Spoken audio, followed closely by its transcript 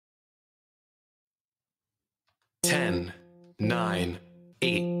10, 9,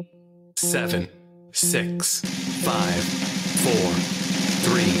 8, 7, 6, 5, 4,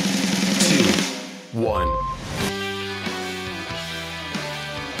 3, 2, 1.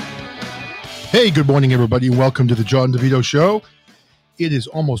 Hey, good morning, everybody. Welcome to the Jon DiVito Show. It is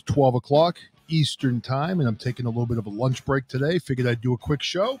almost 12 o'clock Eastern time, and I'm taking a little bit of a lunch break today. Figured I'd do a quick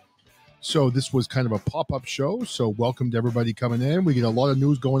show. So this was kind of a pop-up show. So welcome to everybody coming in. We get a lot of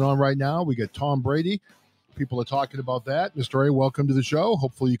news going on right now. We got Tom Brady. People are talking about that. Mr. A, welcome to the show.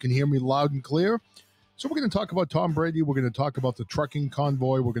 Hopefully you can hear me loud and clear. So we're going to talk about Tom Brady. We're going to talk about the trucking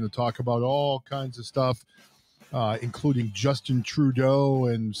convoy. We're going to talk about all kinds of stuff, including Justin Trudeau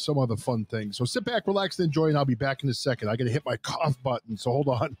and some other fun things. So sit back, relax, and enjoy, and I'll be back in a second. I got to hit my cough button, so hold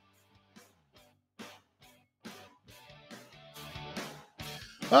on.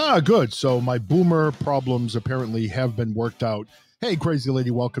 Good. So my boomer problems apparently have been worked out. Hey, crazy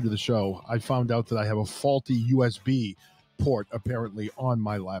lady, welcome to the show. I found out that I have a faulty USB port apparently on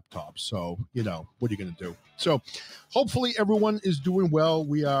my laptop. So, you know, what are you going to do? So hopefully everyone is doing well.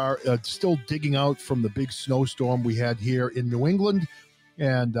 We are still digging out from the big snowstorm we had here in New England.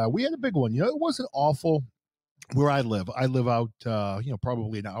 And we had a big one. You know, it wasn't awful where I live. I live out,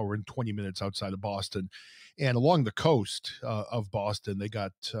 probably an hour and 20 minutes outside of Boston. And along the coast of Boston, they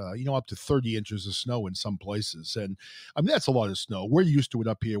got, up to 30 inches of snow in some places. And I mean, that's a lot of snow. We're used to it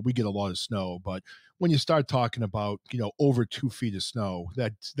up here. We get a lot of snow. But when you start talking about, over 2 feet of snow,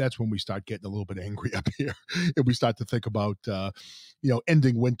 that's when we start getting a little bit angry up here. And we start to think about,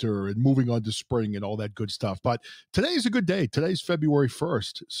 ending winter and moving on to spring and all that good stuff. But today's a good day. Today's February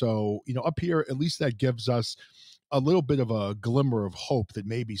 1st. So, up here, at least that gives us a little bit of a glimmer of hope that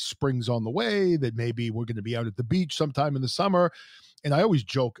maybe spring's on the way, that maybe we're going to be out at the beach sometime in the summer. And I always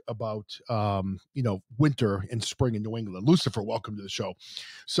joke about, winter and spring in New England. Lucifer, welcome to the show.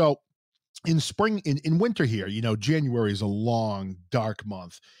 So in spring, in winter here, January is a long, dark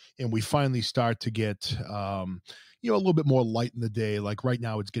month. And we finally start to get, a little bit more light in the day. Like right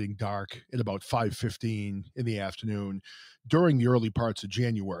now it's getting dark at about 5:15 in the afternoon. During the early parts of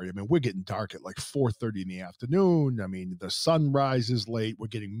January, I mean, we're getting dark at like 4:30 in the afternoon. I mean, the sun rises late. We're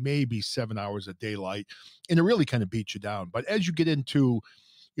getting maybe 7 hours of daylight, and it really kind of beats you down. But as you get into,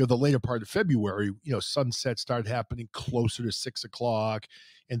 the later part of February, sunsets start happening closer to 6 o'clock,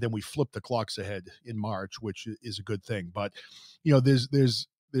 and then we flip the clocks ahead in March, which is a good thing. But,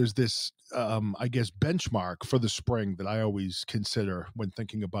 there's this, I guess, benchmark for the spring that I always consider when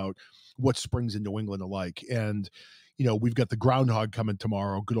thinking about what springs in New England are like. And, we've got the groundhog coming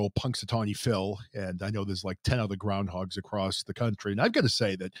tomorrow, good old Punxsutawney Phil. And I know there's like 10 other groundhogs across the country. And I've got to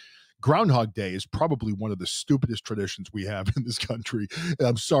say that Groundhog Day is probably one of the stupidest traditions we have in this country. And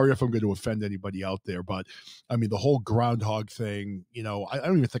I'm sorry if I'm going to offend anybody out there, but I mean, the whole groundhog thing, I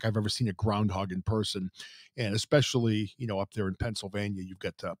don't even think I've ever seen a groundhog in person. And especially, up there in Pennsylvania, you've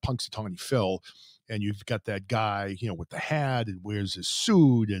got Punxsutawney Phil, and you've got that guy, with the hat and wears his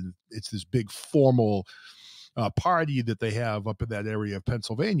suit, and it's this big formal party that they have up in that area of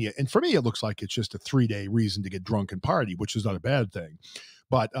Pennsylvania. And for me, it looks like it's just a 3-day reason to get drunk and party, which is not a bad thing.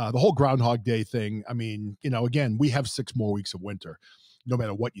 But the whole Groundhog Day thing, I mean, again, we have 6 more weeks of winter, no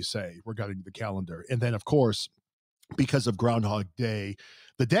matter what you say regarding the calendar. And then, of course, because of Groundhog Day,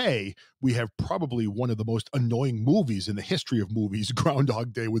 the day, we have probably one of the most annoying movies in the history of movies,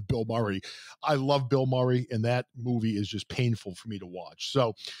 Groundhog Day with Bill Murray. I love Bill Murray, and that movie is just painful for me to watch.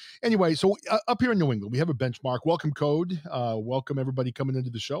 So anyway, up here in New England, we have a benchmark. Welcome, Code. Welcome, everybody coming into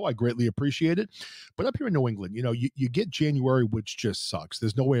the show. I greatly appreciate it. But up here in New England, you get January, which just sucks.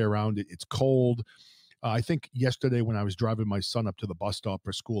 There's no way around it. It's cold. I think yesterday when I was driving my son up to the bus stop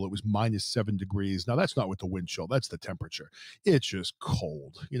for school, it was -7 degrees. Now, that's not with the wind chill. That's the temperature. It's just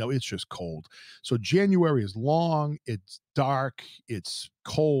cold. It's just cold. So January is long. It's dark. It's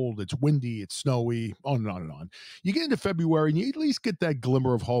cold. It's windy. It's snowy, on and on and on. You get into February, and you at least get that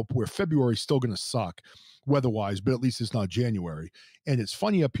glimmer of hope where February is still going to suck weather-wise, but at least it's not January. And it's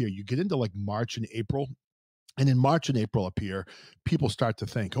funny up here. You get into like March and April, and in March and April up here, people start to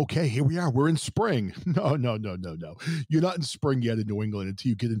think, okay, here we are. We're in spring. No. You're not in spring yet in New England until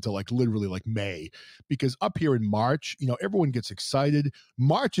you get into literally May. Because up here in March, everyone gets excited.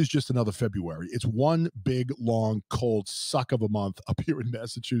 March is just another February. It's one big, long, cold suck of a month up here in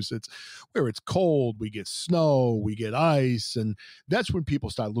Massachusetts where it's cold. We get snow, we get ice. And that's when people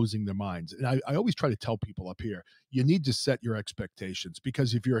start losing their minds. And I always try to tell people up here, you need to set your expectations,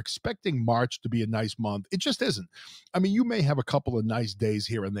 because if you're expecting March to be a nice month, it just just isn't. I mean, you may have a couple of nice days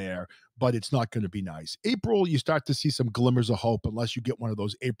here and there, but it's not going to be nice. April, you start to see some glimmers of hope, unless you get one of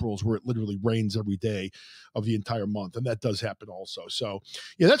those Aprils where it literally rains every day of the entire month. And that does happen also. So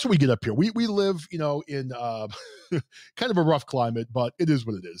yeah, that's what we get up here. We live, in kind of a rough climate, but it is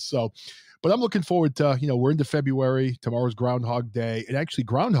what it is. So, but I'm looking forward to, we're into February. Tomorrow's Groundhog Day. And actually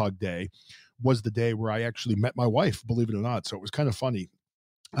Groundhog Day was the day where I actually met my wife, believe it or not. So it was kind of funny.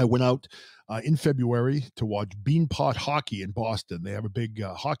 I went out in February to watch Beanpot Hockey in Boston. They have a big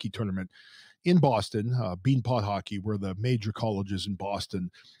hockey tournament in Boston, Beanpot Hockey, where the major colleges in Boston,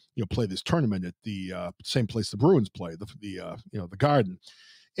 play this tournament at the same place the Bruins play, the Garden.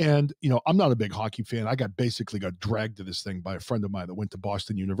 And, I'm not a big hockey fan. I basically got dragged to this thing by a friend of mine that went to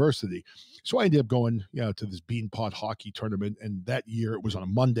Boston University. So I ended up going, to this Beanpot Hockey tournament. And that year it was on a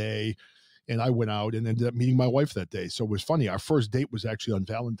Monday. And I went out and ended up meeting my wife that day. So it was funny. Our first date was actually on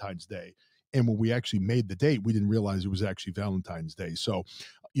Valentine's Day. And when we actually made the date, we didn't realize it was actually Valentine's Day. So,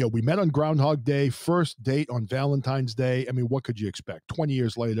 we met on Groundhog Day, first date on Valentine's Day. I mean, what could you expect? 20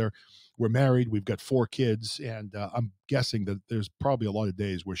 years later, we're married. We've got 4 kids. And I'm guessing that there's probably a lot of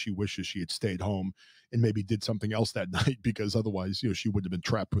days where she wishes she had stayed home and maybe did something else that night, because otherwise, she would have been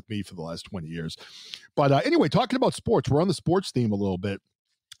trapped with me for the last 20 years. But anyway, talking about sports, we're on the sports theme a little bit.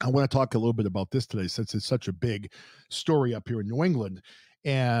 I want to talk a little bit about this today, since it's such a big story up here in New England.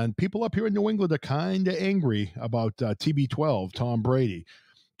 And people up here in New England are kind of angry about TB12, Tom Brady.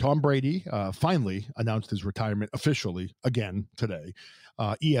 Tom Brady finally announced his retirement officially again today.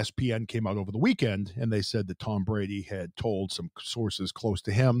 ESPN came out over the weekend, and they said that Tom Brady had told some sources close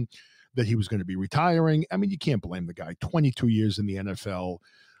to him that he was going to be retiring. I mean, you can't blame the guy. 22 years in the NFL.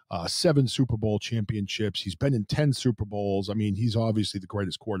 7 Super Bowl championships. He's been in 10 Super Bowls. I mean, he's obviously the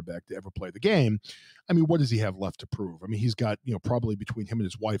greatest quarterback to ever play the game. I mean, what does he have left to prove? I mean, he's got, probably between him and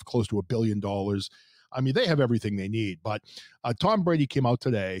his wife, close to $1 billion. I mean, they have everything they need. But Tom Brady came out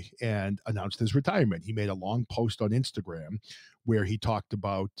today and announced his retirement. He made a long post on Instagram where he talked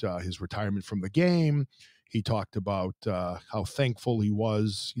about his retirement from the game. He talked about how thankful he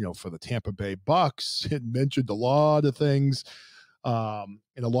was, for the Tampa Bay Bucks. It mentioned a lot of things.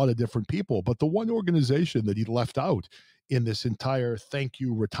 And a lot of different people. But the one organization that he left out in this entire thank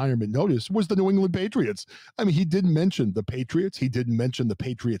you retirement notice was the New England Patriots. I mean, he didn't mention the Patriots. He didn't mention the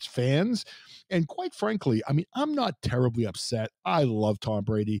Patriots fans. And quite frankly, I mean, I'm not terribly upset. I love Tom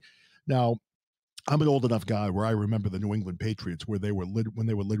Brady. Now, I'm an old enough guy where I remember the New England Patriots, where they were when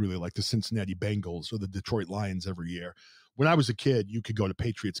they were literally like the Cincinnati Bengals or the Detroit Lions every year. When I was a kid, you could go to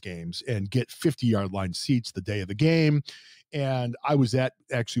Patriots games and get 50-yard line seats the day of the game. And I was at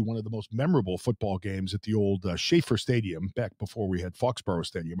actually one of the most memorable football games at the old Schaefer Stadium, back before we had Foxborough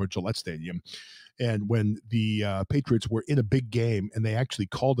Stadium or Gillette Stadium. And when the Patriots were in a big game, and they actually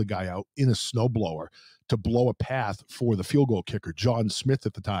called a guy out in a snowblower to blow a path for the field goal kicker, John Smith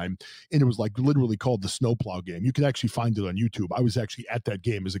at the time. And it was like literally called the snowplow game. You can actually find it on YouTube. I was actually at that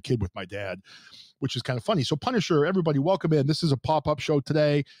game as a kid with my dad, which is kind of funny. So Punisher, everybody, welcome in. This is a pop-up show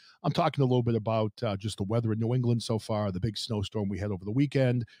today. I'm talking a little bit about just the weather in New England so far, the big snowstorm we had over the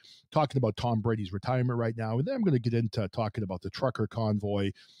weekend, talking about Tom Brady's retirement right now. And then I'm going to get into talking about the trucker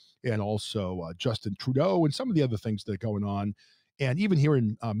convoy and also Justin Trudeau and some of the other things that are going on. And even here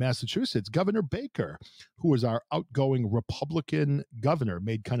in Massachusetts, Governor Baker, who is our outgoing Republican governor,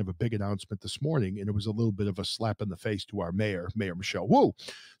 made kind of a big announcement this morning, and it was a little bit of a slap in the face to our Mayor Michelle Wu.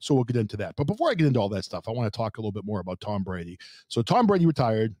 So we'll get into that. But before I get into all that stuff, I want to talk a little bit more about Tom Brady. So Tom Brady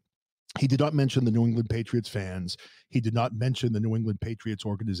retired. He did not mention the New England Patriots fans. He did not mention the New England Patriots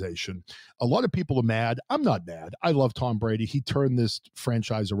organization. A lot of people are mad. I'm not mad. I love Tom Brady. He turned this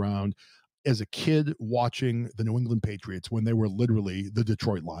franchise around. As a kid watching the New England Patriots when they were literally the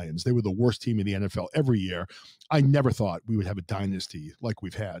Detroit Lions, they were the worst team in the NFL every year. I never thought we would have a dynasty like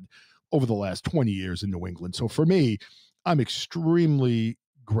we've had over the last 20 years in New England. So for me, I'm extremely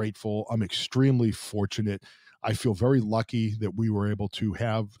grateful. I'm extremely fortunate. I feel very lucky that we were able to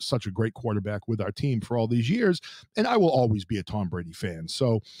have such a great quarterback with our team for all these years. And I will always be a Tom Brady fan.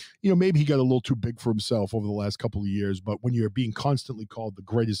 So, maybe he got a little too big for himself over the last couple of years, but when you're being constantly called the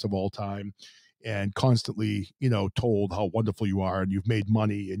greatest of all time and constantly, told how wonderful you are and you've made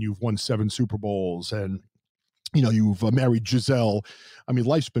money and you've won 7 Super Bowls and you've married Giselle. I mean,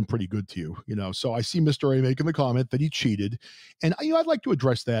 life's been pretty good to you, So I see Mr. A making the comment that he cheated. And, I'd like to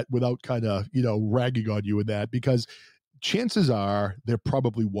address that without kind of, ragging on you with that, because chances are there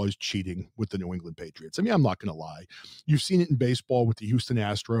probably was cheating with the New England Patriots. I mean, I'm not going to lie. You've seen it in baseball with the Houston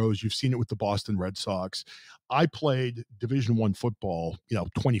Astros. You've seen it with the Boston Red Sox. I played Division I football,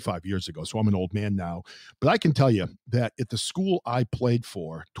 25 years ago. So I'm an old man now. But I can tell you that at the school I played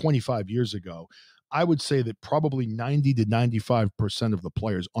for 25 years ago, I would say that probably 90 to 95% of the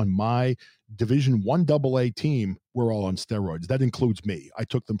players on my Division 1 AA team were all on steroids. That includes me. I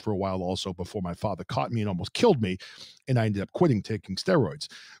took them for a while also before my father caught me and almost killed me, and I ended up quitting taking steroids.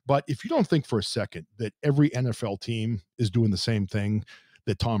 But if you don't think for a second that every NFL team is doing the same thing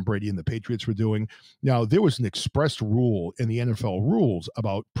that Tom Brady and the Patriots were doing. Now, there was an express rule in the NFL rules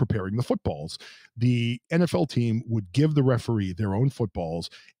about preparing the footballs. The NFL team would give the referee their own footballs,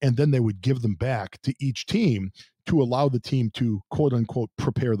 and then they would give them back to each team to allow the team to, quote unquote,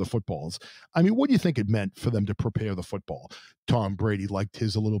 prepare the footballs. I mean, what do you think it meant for them to prepare the football? Tom Brady liked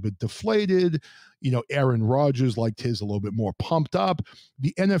his a little bit deflated. Aaron Rodgers liked his a little bit more pumped up.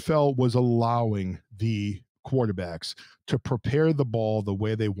 The NFL was allowing the quarterbacks to prepare the ball the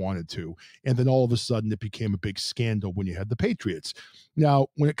way they wanted to. And then all of a sudden it became a big scandal when you had the Patriots. Now,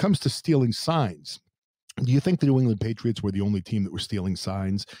 when it comes to stealing signs, do you think the New England Patriots were the only team that were stealing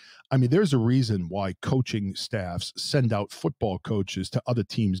signs? I mean, there's a reason why coaching staffs send out football coaches to other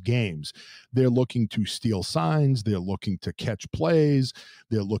teams' games. They're looking to steal signs. They're looking to catch plays.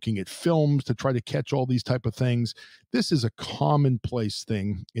 They're looking at films to try to catch all these type of things. This is a commonplace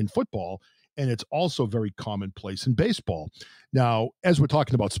thing in football. And it's also very commonplace in baseball. Now, as we're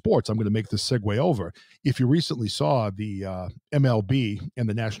talking about sports, I'm going to make this segue over. If you recently saw the MLB and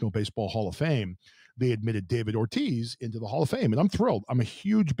the National Baseball Hall of Fame, they admitted David Ortiz into the Hall of Fame. And I'm thrilled. I'm a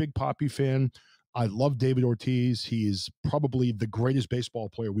huge Big Papi fan. I love David Ortiz. He is probably the greatest baseball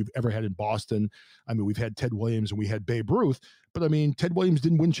player we've ever had in Boston. I mean, we've had Ted Williams and we had Babe Ruth, but I mean, Ted Williams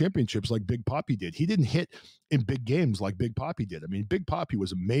didn't win championships like Big Papi did. He didn't hit in big games like Big Papi did. I mean, Big Papi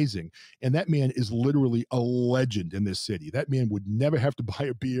was amazing. And that man is literally a legend in this city. That man would never have to buy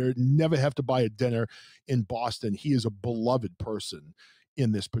a beer, never have to buy a dinner in Boston. He is a beloved person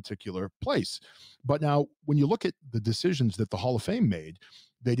in this particular place. But now, when you look at the decisions that the Hall of Fame made,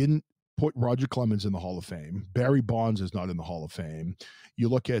 they didn't put Roger Clemens in the Hall of Fame. Barry Bonds is not in the Hall of Fame. You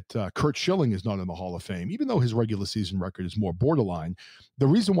look at Curt Schilling is not in the Hall of Fame, even though his regular season record is more borderline. The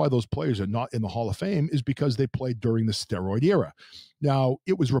reason why those players are not in the Hall of Fame is because they played during the steroid era. Now,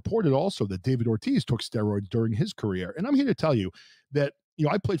 it was reported also that David Ortiz took steroids during his career. And I'm here to tell you that,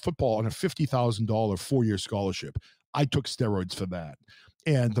 I played football on a $50,000 4-year scholarship. I took steroids for that.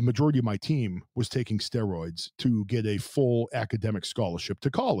 And the majority of my team was taking steroids to get a full academic scholarship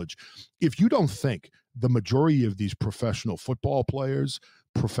to college. If you don't think the majority of these professional football players,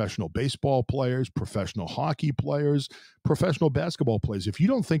 professional baseball players, professional hockey players, professional basketball players, if you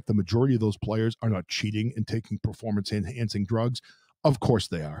don't think the majority of those players are not cheating and taking performance-enhancing drugs, of course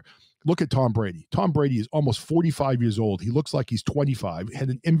they are. Look at Tom Brady. Tom Brady is almost 45 years old. He looks like he's 25, had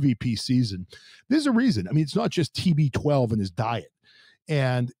an MVP season. There's a reason. I mean, it's not just TB12 and his diet.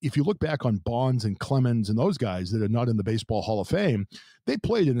 And if you look back on Bonds and Clemens and those guys that are not in the Baseball Hall of Fame, they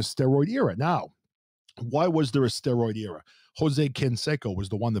played in a steroid era. Now, why was there a steroid era? Jose Canseco was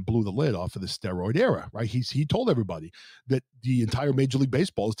the one that blew the lid off of the steroid era, right? He told everybody that the entire Major League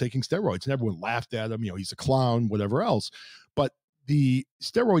Baseball is taking steroids, and everyone laughed at him. He's a clown, whatever else. But the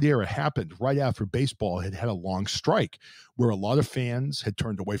steroid era happened right after baseball had had a long strike where a lot of fans had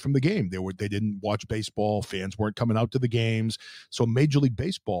turned away from the game. They didn't watch baseball. Fans weren't coming out to the games. So Major League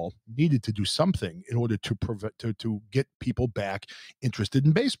Baseball needed to do something in order to get people back interested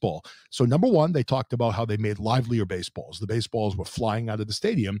in baseball. So number one, they talked about how they made livelier baseballs. The baseballs were flying out of the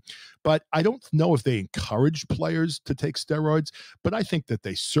stadium, but I don't know if they encouraged players to take steroids, but I think that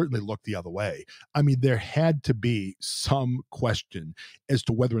they certainly looked the other way. I mean, there had to be some question as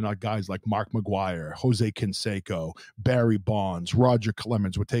to whether or not guys like Mark McGwire, Jose Canseco, Barry Bonds, Roger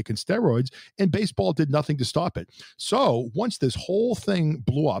Clemens were taking steroids, and baseball did nothing to stop it. So once this whole thing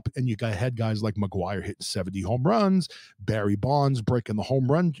blew up and you had guys like McGwire hitting 70 home runs, Barry Bonds breaking the home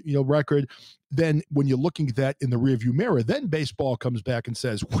run record, then when you're looking at that in the rearview mirror, then baseball comes back and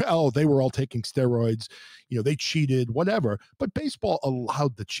says, well, they were all taking steroids, they cheated, whatever. But baseball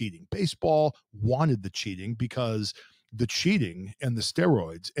allowed the cheating. Baseball wanted the cheating because the cheating and the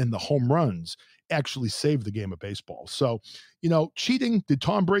steroids and the home runs actually saved the game of baseball. So, cheating, did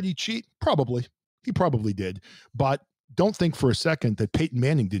Tom Brady cheat? Probably. He probably did. But don't think for a second that Peyton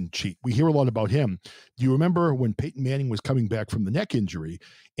Manning didn't cheat. We hear a lot about him. Do you remember when Peyton Manning was coming back from the neck injury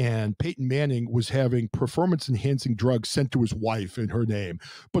and Peyton Manning was having performance-enhancing drugs sent to his wife in her name?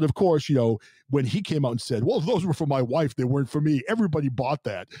 But of course, when he came out and said, well, those were for my wife, they weren't for me, everybody bought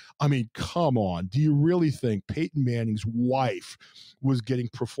that. I mean, come on. Do you really think Peyton Manning's wife was getting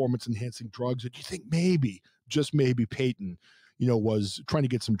performance-enhancing drugs? Or do you think maybe, just maybe, Peyton was trying to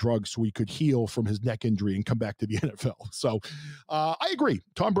get some drugs so he could heal from his neck injury and come back to the NFL. So I agree.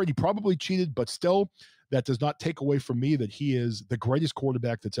 Tom Brady probably cheated, but still, that does not take away from me that he is the greatest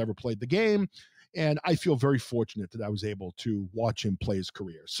quarterback that's ever played the game. And I feel very fortunate that I was able to watch him play his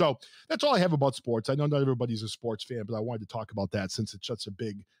career. So that's all I have about sports. I know not everybody's a sports fan, but I wanted to talk about that since it's such a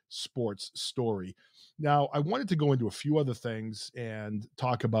big sports story. Now, I wanted to go into a few other things and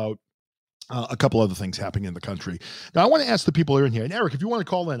talk about a couple other things happening in the country. Now, I want to ask the people who are in here. And Eric, if you want to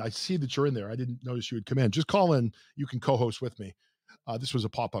call in, I see that you're in there. I didn't notice you would come in. Just call in. You can co-host with me. This was a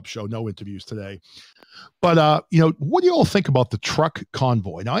pop-up show, no interviews today. But, what do you all think about the truck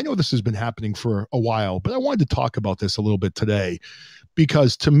convoy? Now, I know this has been happening for a while, but I wanted to talk about this a little bit today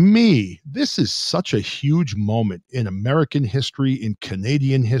because to me, this is such a huge moment in American history, in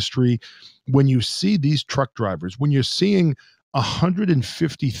Canadian history, when you see these truck drivers, when you're seeing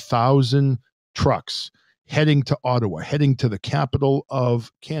 150,000 trucks heading to Ottawa, heading to the capital of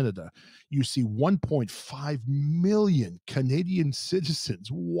Canada. You see 1.5 million Canadian citizens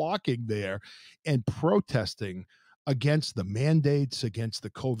walking there and protesting against the mandates, against the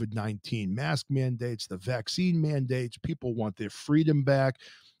COVID-19 mask mandates, the vaccine mandates. People want their freedom back.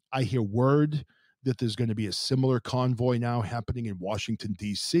 I hear word that there's going to be a similar convoy now happening in Washington,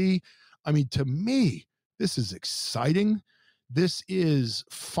 D.C. I mean, to me, this is exciting. This is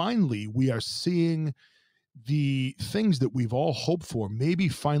finally, we are seeing the things that we've all hoped for maybe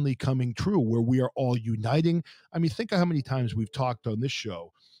finally coming true, where we are all uniting. I mean, think of how many times we've talked on this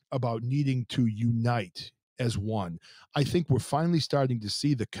show about needing to unite as one. I think we're finally starting to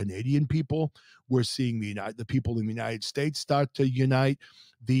see the Canadian people. We're seeing the people in the United States start to unite.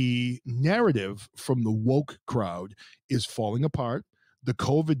 The narrative from the woke crowd is falling apart. The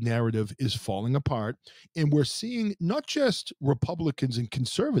COVID narrative is falling apart. And we're seeing not just Republicans and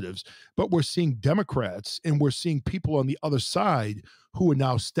conservatives, but we're seeing Democrats and we're seeing people on the other side who are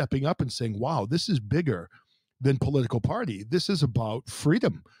now stepping up and saying, wow, this is bigger than political party. This is about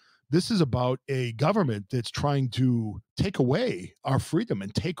freedom. This is about a government that's trying to take away our freedom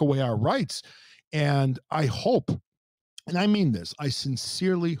and take away our rights. And I hope, and I mean this, I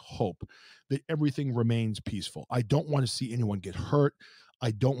sincerely hope that everything remains peaceful. I don't want to see anyone get hurt.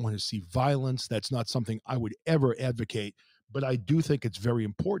 I don't want to see violence. That's not something I would ever advocate, but I do think it's very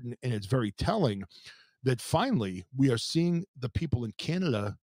important and it's very telling that finally we are seeing the people in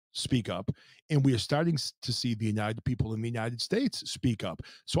Canada speak up and we are starting to see the United people in the United States speak up.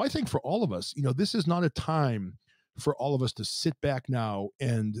 So I think for all of us, this is not a time for all of us to sit back now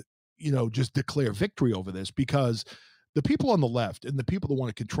and, just declare victory over this, because the people on the left and the people that want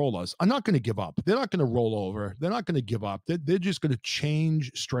to control us are not going to give up. They're not going to roll over. They're not going to give up. They're just going to change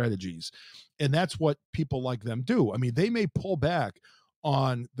strategies. And that's what people like them do. I mean, they may pull back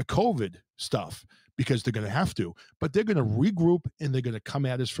on the COVID stuff because they're going to have to, but they're going to regroup and they're going to come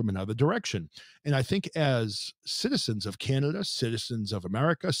at us from another direction. And I think as citizens of Canada, citizens of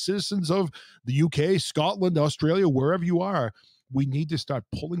America, citizens of the UK, Scotland, Australia, wherever you are, we need to start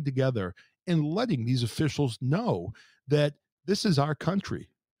pulling together and letting these officials know that this is our country.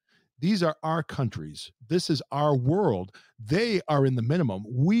 These are our countries. This is our world. They are in the minimum.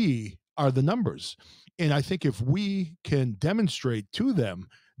 We are the numbers. And I think if we can demonstrate to them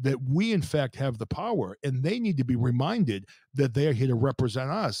that we, in fact, have the power and they need to be reminded that they're here to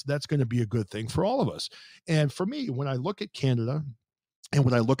represent us, that's going to be a good thing for all of us. And for me, when I look at Canada, and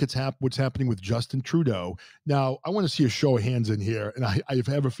when I look at what's happening with Justin Trudeau, now I want to see a show of hands in here, and I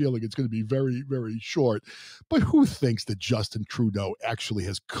have a feeling it's going to be very, very short. But who thinks that Justin Trudeau actually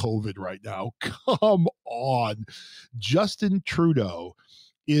has COVID right now? Come on. Justin Trudeau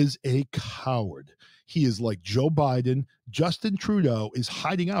is a coward. He is like Joe Biden. Justin Trudeau is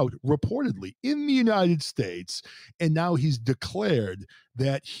hiding out, reportedly, in the United States, and now he's declared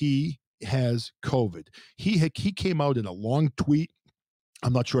that he has COVID. He came out in a long tweet.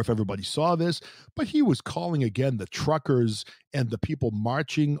 I'm not sure if everybody saw this, but he was calling again the truckers and the people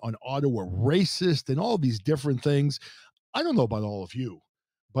marching on Ottawa racist and all these different things. I don't know about all of you,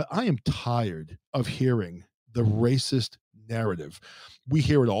 but I am tired of hearing the racist narrative. We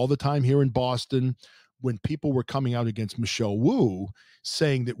hear it all the time here in Boston when people were coming out against Michelle Wu,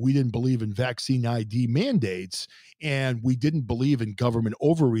 saying that we didn't believe in vaccine ID mandates and we didn't believe in government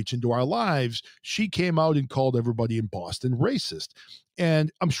overreach into our lives. She came out and called everybody in Boston racist.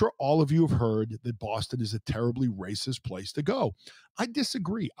 And I'm sure all of you have heard that Boston is a terribly racist place to go. I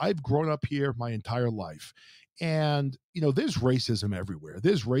disagree. I've grown up here my entire life. And, there's racism everywhere.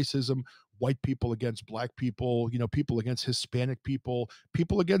 There's racism, white people against black people, people against Hispanic people,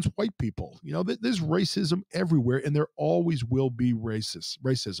 people against white people. There's racism everywhere, and there always will be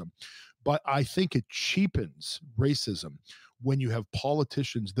racism. But I think it cheapens racism when you have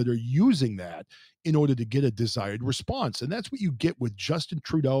politicians that are using that in order to get a desired response. And that's what you get with Justin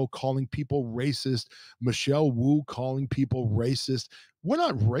Trudeau calling people racist, Michelle Wu calling people racist. We're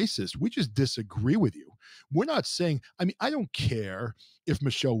not racist. We just disagree with you. We're not saying, I mean, I don't care if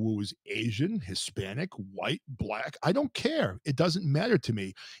Michelle Wu is Asian, Hispanic, white, black. I don't care. It doesn't matter to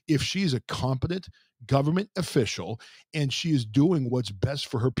me. If she's a competent government official and she is doing what's best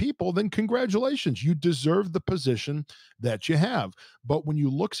for her people, then congratulations. You deserve the position that you have. But when you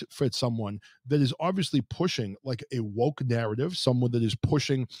look for someone that is obviously pushing like a woke narrative, someone that is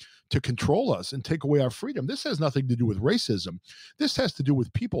pushing to control us and take away our freedom, this has nothing to do with racism. This has to do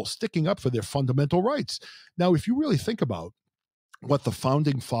with people sticking up for their fundamental rights. Now, if you really think about what the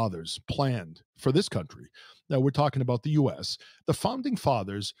founding fathers planned for this country, now we're talking about the U.S., the founding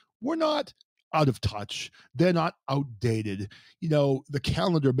fathers were not out of touch. They're not outdated. You know, the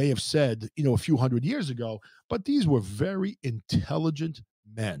calendar may have said, you know, a few hundred years ago, but these were very intelligent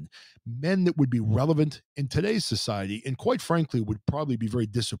men that would be relevant in today's society, and quite frankly would probably be very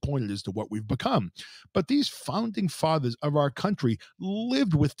disappointed as to what we've become. But these founding fathers of our country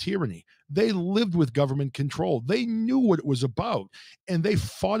lived with tyranny. They lived with government control. They knew what it was about, and they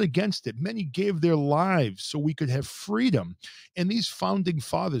fought against it. Many gave their lives so we could have freedom. And these founding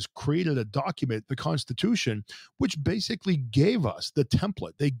fathers created a document, the Constitution, which basically gave us the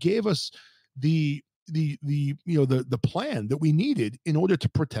template. They gave us the plan that we needed in order to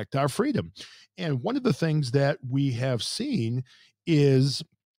protect our freedom. And one of the things that we have seen is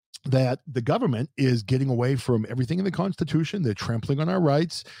that the government is getting away from everything in the Constitution. They're trampling on our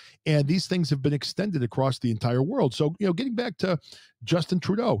rights, and these things have been extended across the entire world. So, you know, getting back to Justin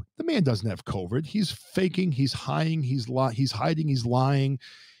Trudeau, the man doesn't have COVID. He's faking, he's hiding, he's hiding, he's lying.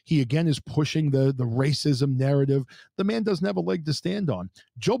 He again is pushing the racism narrative. The man doesn't have a leg to stand on.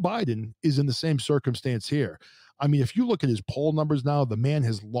 Joe Biden is in the same circumstance here. I mean, if you look at his poll numbers now, the man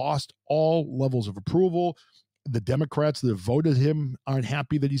has lost all levels of approval. The Democrats that have voted him aren't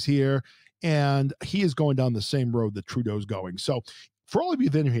happy that he's here, and he is going down the same road that Trudeau's going. So for all of you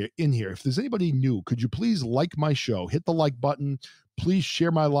that are in here, if there's anybody new, could you please like my show, hit the like button, please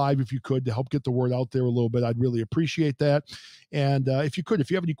share my live if you could to help get the word out there a little bit. I'd really appreciate that. And if you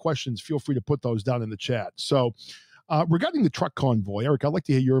have any questions, feel free to put those down in the chat. So regarding the truck convoy, Eric, I'd like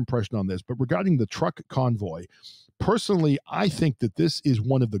to hear your impression on this, but regarding the truck convoy, personally, I think that this is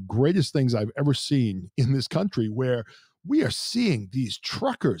one of the greatest things I've ever seen in this country, where we are seeing these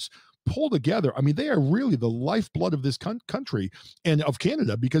truckers pull together. I mean, they are really the lifeblood of this country and of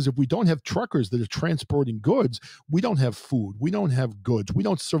Canada, because if we don't have truckers that are transporting goods, we don't have food, we don't have goods, we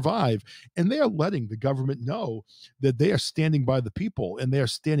don't survive. And they are letting the government know that they are standing by the people and they are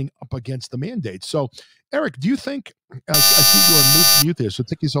standing up against the mandate. So, Eric, do you think, I see you're on mute there, so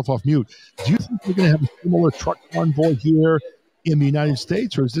take yourself off mute. Do you think we're going to have a similar truck convoy here in the United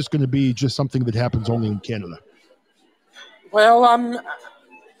States, or is this going to be just something that happens only in Canada? Well,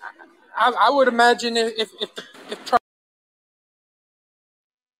 I would imagine if truck.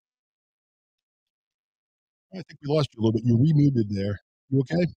 I think we lost you a little bit. You remuted there. You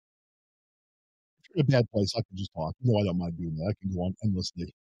okay? If you're in a bad place, I can just talk. No, I don't mind doing that. I can go on endlessly.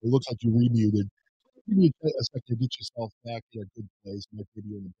 It looks like you remuted. Give me a second to get yourself back in a good place. Maybe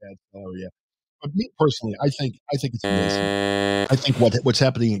you're in a bad area. But me personally, I think it's amazing. I think what's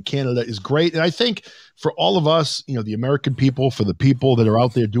happening in Canada is great. And I think for all of us, you know, the American people, for the people that are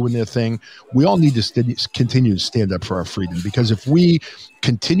out there doing their thing, we all need to continue to stand up for our freedom. Because if we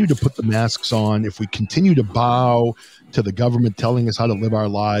continue to put the masks on, if we continue to bow to the government telling us how to live our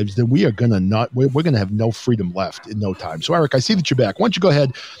lives, then we're going to have no freedom left in no time. So, Eric, I see that you're back. Why don't you go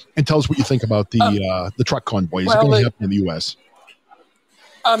ahead and tell us what you think about the truck convoy? Is it going to happen in the U.S.?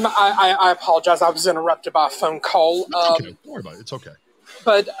 I apologize. I was interrupted by a phone call. Okay. Don't worry about it. It's okay.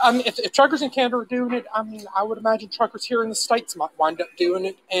 But if truckers in Canada are doing it, I mean, I would imagine truckers here in the States might wind up doing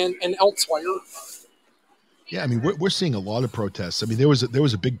it, and elsewhere. Yeah, I mean, we're seeing a lot of protests. I mean, there was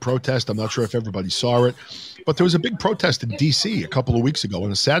a big protest. I'm not sure if everybody saw it, but there was a big protest in D.C. a couple of weeks ago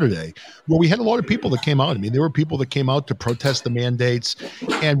on a Saturday where we had a lot of people that came out. I mean, there were people that came out to protest the mandates,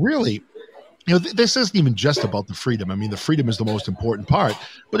 and really, you know, this isn't even just about the freedom. I mean, the freedom is the most important part.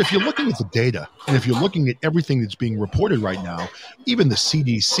 But if you're looking at the data, and if you're looking at everything that's being reported right now, even the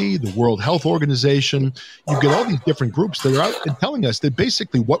CDC, the World Health Organization, you've got all these different groups that are out and telling us that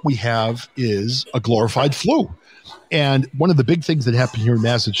basically what we have is a glorified flu. And one of the big things that happened here in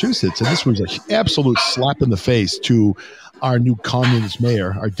Massachusetts, and this was an absolute slap in the face to our new communist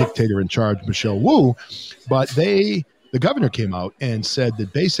mayor, our dictator in charge, Michelle Wu, but the governor came out and said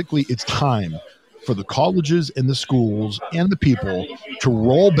that basically it's time for the colleges and the schools and the people to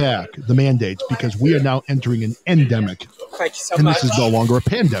roll back the mandates because we are now entering an endemic thank you so and much. this is no longer a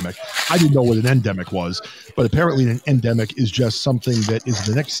pandemic. I didn't know what an endemic was, but apparently an endemic is just something that is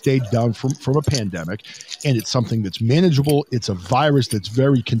the next stage down from a pandemic, and it's something that's manageable. It's a virus that's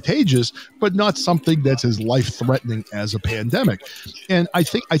very contagious, but not something that's as life-threatening as a pandemic. And I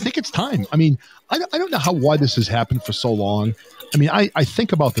think it's time. I mean, I don't know why this has happened for so long. I mean, I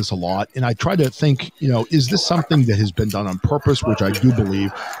think about this a lot, and I try to think, is this something that has been done on purpose, which I do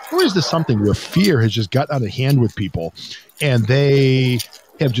believe, or is this something where fear has just got out of hand with people, and they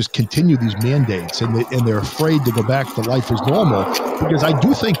have just continued these mandates, and they're afraid to go back to life as normal? Because I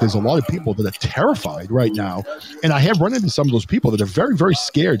do think there's a lot of people that are terrified right now, and I have run into some of those people that are very, very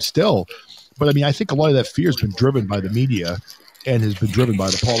scared still. But I mean, I think a lot of that fear has been driven by the media and has been driven by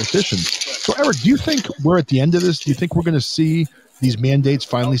the politicians. So, Eric, do you think we're at the end of this? Do you think we're going to see these mandates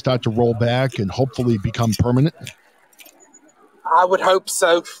finally start to roll back and hopefully become permanent? I would hope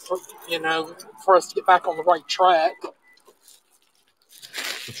so, for us to get back on the right track.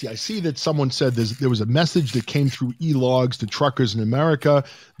 Let's see, I see that someone said there was a message that came through e-logs to truckers in America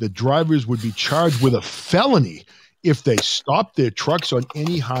that drivers would be charged with a felony if they stopped their trucks on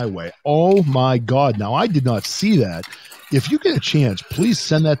any highway. Oh, my God. Now, I did not see that. If you get a chance, please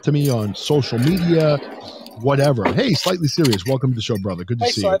send that to me on social media, whatever. Hey, Slightly Serious, welcome to the show, brother. Good to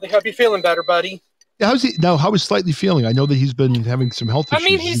see Slightly. you. Hope you're feeling better, buddy. Yeah, how is Slightly feeling? I know that he's been having some health issues. I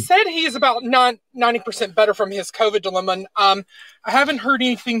mean, he said he's about 90% better from his COVID dilemma. I haven't heard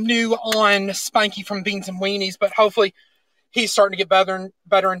anything new on Spanky from Beans and Weenies, but hopefully he's starting to get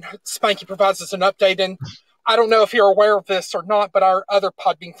better, and Spanky provides us an update. And I don't know if you're aware of this or not, but our other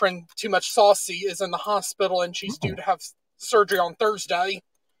Podbean friend, Too Much Saucy, is in the hospital, and she's due to have surgery on Thursday.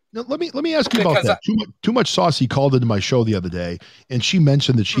 Now, let me ask you about that. Too Much Saucy called into my show the other day, and she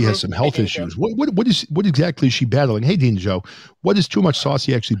mentioned that she has some health issues. What exactly is she battling? Hey, Dean Joe, what is Too Much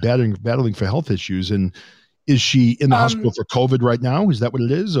Saucy actually battling for health issues? And is she in the hospital for COVID right now? Is that what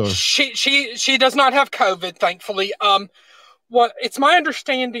it is? Or she does not have COVID, thankfully. It's my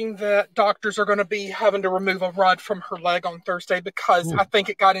understanding that doctors are going to be having to remove a rod from her leg on Thursday because I think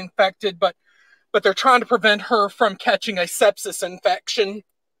it got infected, but they're trying to prevent her from catching a sepsis infection.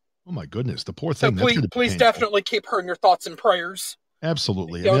 Oh my goodness, the poor thing. So please definitely keep her in your thoughts and prayers.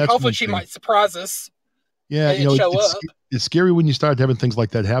 Absolutely. Hopefully she might surprise us. Yeah, it's scary when you start having things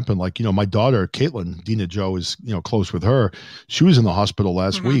like that happen. Like, my daughter, Caitlin, Dina Joe is, close with her. She was in the hospital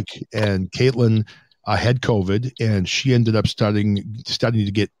last week, and Caitlin had COVID, and she ended up starting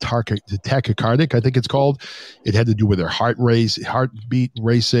to get tachycardic, I think it's called. It had to do with her heartbeat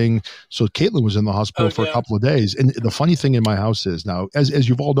racing. So Caitlin was in the hospital for a couple of days. And the funny thing in my house is now, as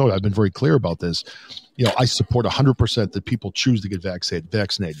you've all known, I've been very clear about this. I support 100% that people choose to get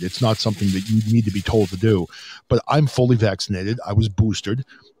vaccinated. It's not something that you need to be told to do. But I'm fully vaccinated. I was boosted.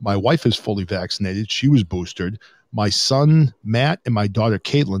 My wife is fully vaccinated. She was boosted. My son, Matt, and my daughter,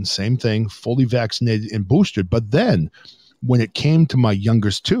 Caitlin, same thing, fully vaccinated and boosted. But then when it came to my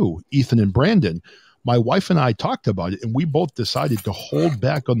youngest two, Ethan and Brandon, my wife and I talked about it, and we both decided to hold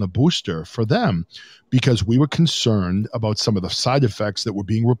back on the booster for them because we were concerned about some of the side effects that were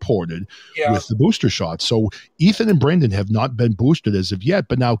being reported with the booster shot. So Ethan and Brandon have not been boosted as of yet,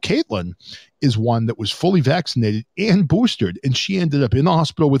 but now Caitlin is one that was fully vaccinated and boosted, and she ended up in the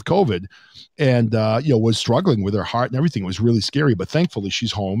hospital with COVID and was struggling with her heart and everything. It was really scary, but thankfully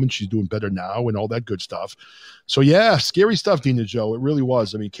she's home and she's doing better now and all that good stuff. So yeah, scary stuff, Dina Joe. It really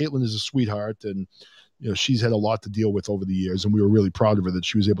was. I mean, Caitlin is a sweetheart, and she's had a lot to deal with over the years, and we were really proud of her that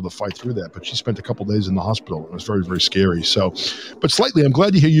she was able to fight through that. But she spent a couple of days in the hospital. It was very, very scary. So, but Slightly, I'm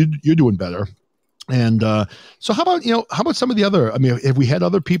glad to hear you're doing better. And so how about some of the other, have we had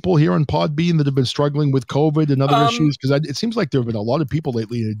other people here on Podbean that have been struggling with COVID and other issues? Because it seems like there have been a lot of people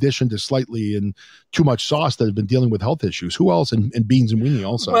lately, in addition to Slightly and Too Much Sauce, that have been dealing with health issues. Who else? And Beans and Weenie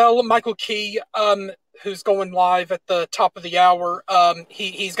also. Well, Michael Key, who's going live at the top of the hour,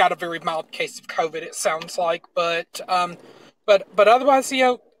 he's got a very mild case of COVID, it sounds like. But otherwise,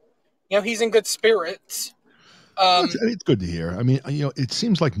 he's in good spirits. It's good to hear. I mean, it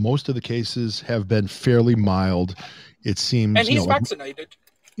seems like most of the cases have been fairly mild. It seems, and he's vaccinated.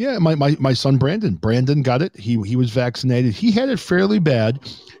 Yeah, my son Brandon got it. He was vaccinated. He had it fairly bad.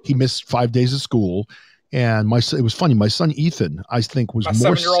 He missed 5 days of school, and it was funny. My son Ethan, I think, was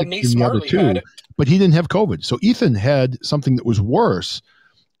more sick than the other two, but he didn't have COVID. So Ethan had something that was worse,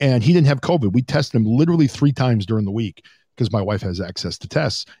 and he didn't have COVID. We tested him literally 3 times during the week, because my wife has access to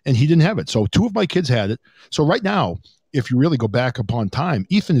tests, and he didn't have it. So 2 of my kids had it. So right now, if you really go back upon time,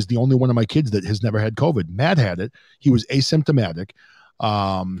 Ethan is the only one of my kids that has never had COVID. Matt had it. He was asymptomatic.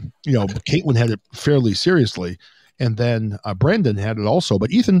 Caitlin had it fairly seriously. And then Brandon had it also,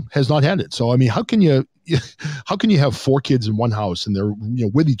 but Ethan has not had it. So, I mean, how can you how can you have 4 kids in one house and they're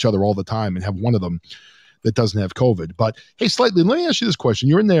with each other all the time and have one of them that doesn't have COVID? But hey, Slightly, let me ask you this question.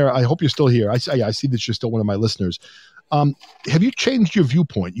 You're in there. I hope you're still here. I see that you're still one of my listeners. Have you changed your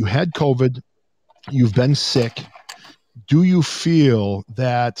viewpoint? You had COVID. You've been sick. Do you feel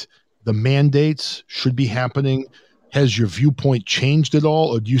that the mandates should be happening? Has your viewpoint changed at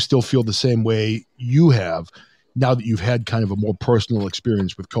all, or do you still feel the same way you have now that you've had kind of a more personal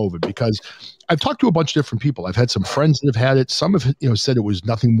experience with COVID? Because I've talked to a bunch of different people. I've had some friends that have had it. Some have said it was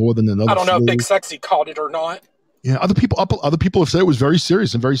nothing more than another I don't know flu. if Big Sexy caught it or not. Yeah, other people have said it was very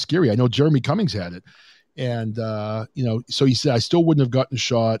serious and very scary. I know Jeremy Cummings had it. And, so he said, I still wouldn't have gotten a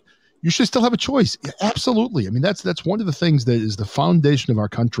shot. You should still have a choice. Yeah, absolutely. I mean, that's one of the things that is the foundation of our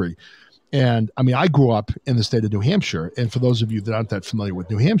country. And I mean, I grew up in the state of New Hampshire. And for those of you that aren't that familiar with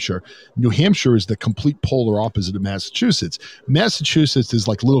New Hampshire is the complete polar opposite of Massachusetts. Massachusetts is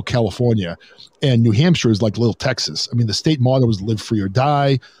like little California, and New Hampshire is like little Texas. I mean, the state motto is live free or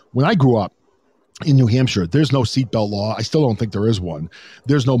die. When I grew up in New Hampshire, there's no seatbelt law. I still don't think there is one.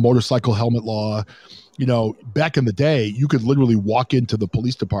 There's no motorcycle helmet law. Back in the day, you could literally walk into the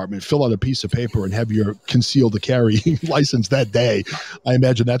police department, fill out a piece of paper, and have your concealed carry license that day. I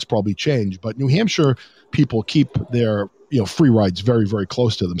imagine that's probably changed. But New Hampshire people keep their free rides very, very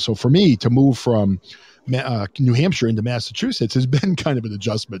close to them. So for me to move from New Hampshire into Massachusetts has been kind of an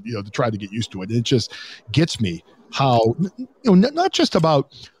adjustment, to try to get used to it. And it just gets me how, not just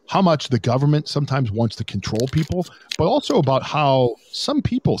about how much the government sometimes wants to control people, but also about how some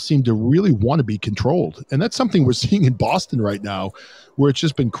people seem to really want to be controlled. And that's something we're seeing in Boston right now, where it's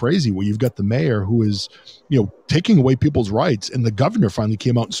just been crazy, where you've got the mayor who is, taking away people's rights. And the governor finally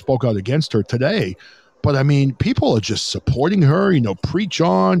came out and spoke out against her today. But I mean, people are just supporting her, preach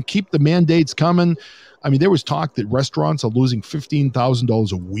on, keep the mandates coming. I mean, there was talk that restaurants are losing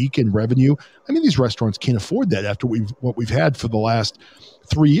 $15,000 a week in revenue. I mean, these restaurants can't afford that after what we've had for the last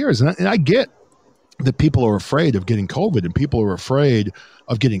 3 years. And I get that people are afraid of getting COVID and people are afraid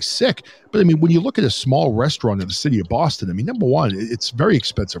of getting sick. But I mean, when you look at a small restaurant in the city of Boston, I mean, number one, it's very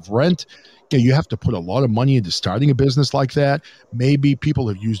expensive rent. You have to put a lot of money into starting a business like that. Maybe people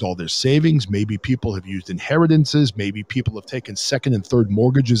have used all their savings. Maybe people have used inheritances. Maybe people have taken second and third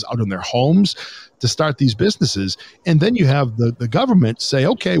mortgages out on their homes to start these businesses. And then you have the government say,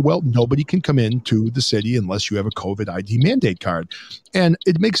 okay, well, nobody can come into the city unless you have a COVID ID mandate card. And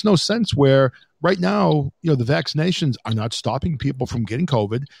it makes no sense where right now, the vaccinations are not stopping people from getting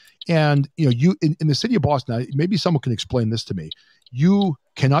COVID. And, you in the city of Boston, maybe someone can explain this to me. You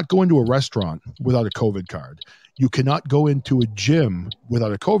cannot go into a restaurant without a COVID card. You cannot go into a gym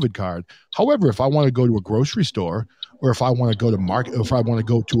without a COVID card. However, if I want to go to a grocery store, or if I want to go to market, if I want to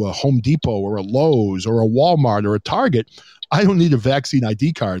go to a Home Depot or a Lowe's or a Walmart or a Target, I don't need a vaccine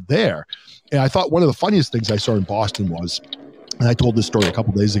ID card there. And I thought one of the funniest things I saw in Boston was, and I told this story a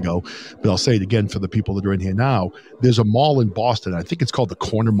couple of days ago, but I'll say it again for the people that are in here now. There's a mall in Boston. I think it's called the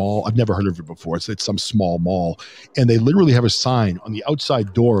Corner Mall. I've never heard of it before. It's some small mall. And they literally have a sign on the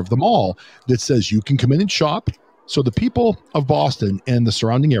outside door of the mall that says you can come in and shop. So the people of Boston and the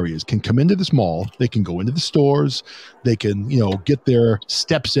surrounding areas can come into this mall. They can go into the stores. They can, get their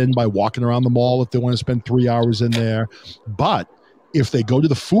steps in by walking around the mall if they want to spend 3 hours in there. But if they go to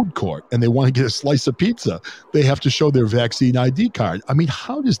the food court and they want to get a slice of pizza, they have to show their vaccine ID card. I mean,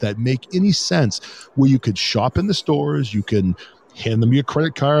 how does that make any sense where you could shop in the stores, you can hand them your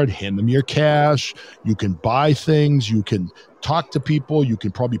credit card, hand them your cash, you can buy things, you can talk to people, you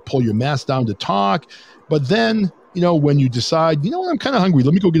can probably pull your mask down to talk, but then when you decide, I'm kind of hungry,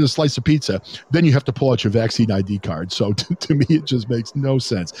 let me go get a slice of pizza, then you have to pull out your vaccine ID card. So to me, it just makes no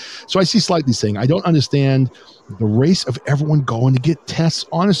sense. So I see Slightly saying, I don't understand the race of everyone going to get tests.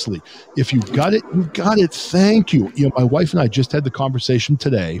 Honestly, if you've got it, you've got it. Thank you. My wife and I just had the conversation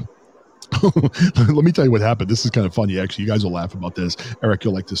today. Let me tell you what happened. This is kind of funny, actually. You guys will laugh about this. Eric,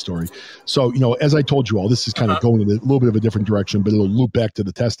 you'll like this story. So, as I told you all, this is kind of going in a little bit of a different direction, but it'll loop back to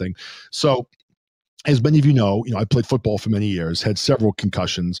the testing. So, as many of you know, I played football for many years, had several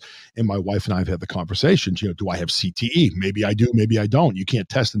concussions, and my wife and I have had the conversations, do I have CTE? Maybe I do, maybe I don't. You can't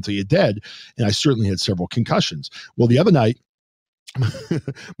test until you're dead. And I certainly had several concussions. Well, the other night,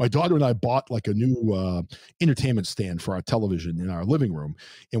 my daughter and I bought like a new entertainment stand for our television in our living room,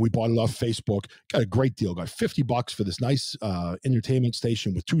 and we bought it off Facebook. Got a great deal. Got $50 for this nice entertainment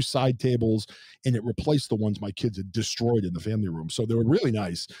station with 2 side tables, and it replaced the ones my kids had destroyed in the family room. So they were really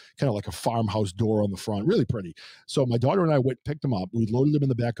nice, kind of like a farmhouse door on the front, really pretty. So my daughter and I went and picked them up. We loaded them in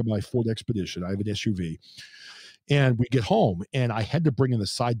the back of my Ford Expedition. I have an SUV. And we get home, and I had to bring in the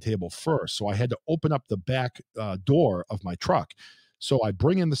side table first. So I had to open up the back door of my truck. So I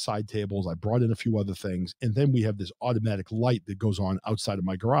bring in the side tables, I brought in a few other things, and then we have this automatic light that goes on outside of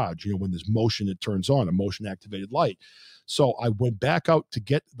my garage. You know, when there's motion, it turns on, a motion activated light. So I went back out to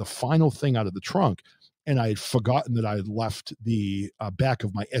get the final thing out of the trunk, and I had forgotten that I had left the back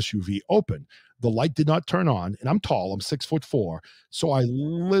of my SUV open. The light did not turn on, and I'm tall, I'm 6'4". So I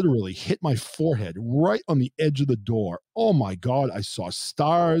literally hit my forehead right on the edge of the door. Oh my God, I saw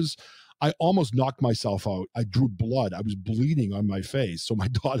stars. I almost knocked myself out. I drew blood. I was bleeding on my face. So my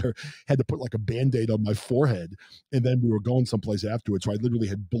daughter had to put like a Band-Aid on my forehead. And then we were going someplace afterwards. So I literally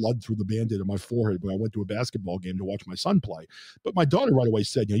had blood through the Band-Aid on my forehead when I went to a basketball game to watch my son play. But my daughter right away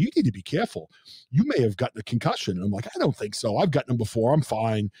said, you know, you need to be careful. You may have gotten a concussion. And I'm like, I don't think so. I've gotten them before. I'm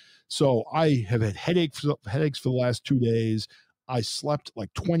fine. So I have had headaches for the last 2 days. I slept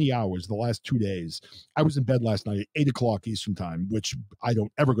like 20 hours the last 2 days. I was in bed last night at 8 o'clock Eastern time, which I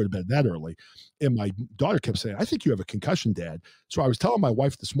don't ever go to bed that early. And my daughter kept saying, I think you have a concussion, Dad. So I was telling my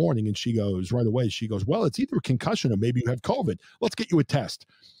wife this morning, and she goes right away, she goes, well, it's either a concussion or maybe you have COVID. Let's get you a test.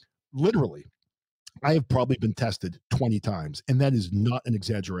 Literally, I have probably been tested 20 times, and that is not an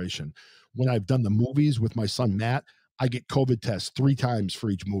exaggeration. When I've done the movies with my son, Matt, I get COVID tests 3 times for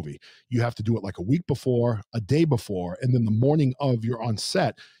each movie. You have to do it like a week before, a day before, and then the morning of you're on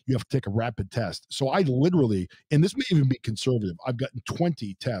set, you have to take a rapid test. So I literally, and this may even be conservative, I've gotten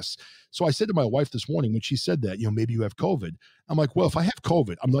 20 tests. So I said to my wife this morning when she said that, you know, maybe you have COVID. I'm like, well, if I have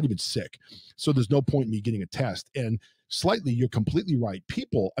COVID, I'm not even sick. So there's no point in me getting a test. And slightly, you're completely right.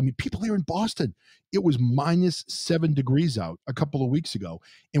 People here in Boston, it was -7 degrees out a couple of weeks ago.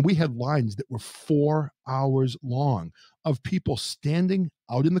 And we had lines that were 4 hours long of people standing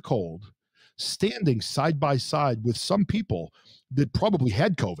out in the cold, standing side by side with some people that probably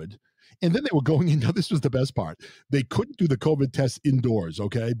had COVID. And then they were going in. Now, this was the best part. They couldn't do the COVID test indoors,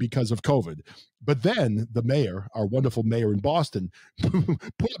 okay, because of COVID. But then the mayor, our wonderful mayor in Boston,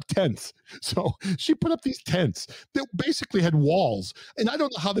 put up tents. So she put up these tents that basically had walls. And I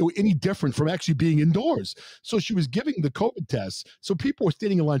don't know how they were any different from actually being indoors. So she was giving the COVID tests. So people were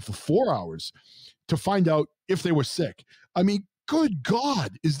standing in line for 4 hours to find out if they were sick. I mean, good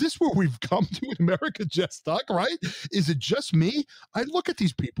God, is this where we've come to in America, just stuck, right? Is it just me? I look at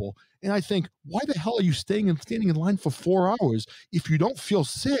these people and I think, why the hell are you standing in line for 4 hours? If you don't feel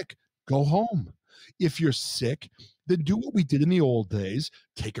sick, go home. If you're sick, then do what we did in the old days.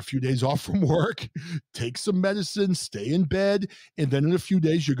 Take a few days off from work, take some medicine, stay in bed, and then in a few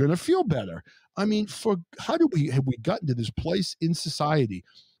days, you're going to feel better. I mean, have we gotten to this place in society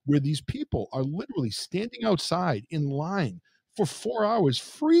where these people are literally standing outside in line for 4 hours,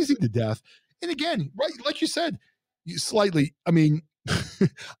 freezing to death? And again, right, like you said, I mean,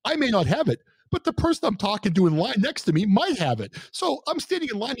 I may not have it, but the person I'm talking to in line next to me might have it. So I'm standing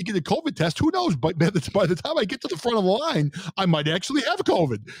in line to get a COVID test. Who knows? But by the time I get to the front of the line, I might actually have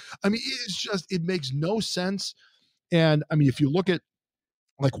COVID. I mean, it makes no sense. And I mean, if you look at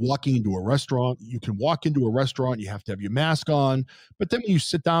like walking into a restaurant, you can walk into a restaurant, you have to have your mask on, but then when you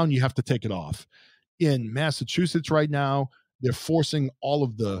sit down, you have to take it off. In Massachusetts right now, they're forcing all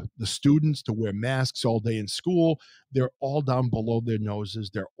of the students to wear masks all day in school. They're all down below their noses.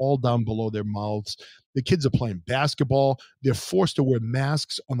 They're all down below their mouths. The kids are playing basketball. They're forced to wear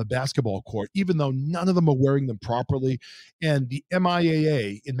masks on the basketball court, even though none of them are wearing them properly. And the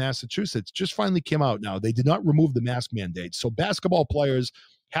MIAA in Massachusetts just finally came out now. They did not remove the mask mandate. So basketball players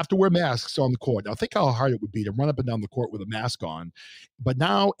have to wear masks on the court. Now, think how hard it would be to run up and down the court with a mask on. But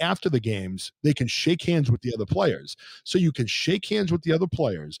now, after the games, they can shake hands with the other players. So you can shake hands with the other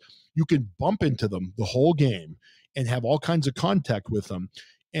players. You can bump into them the whole game and have all kinds of contact with them.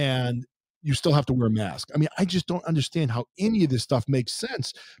 And you still have to wear a mask. I mean, I just don't understand how any of this stuff makes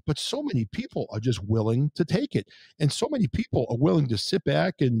sense, but so many people are just willing to take it. And so many people are willing to sit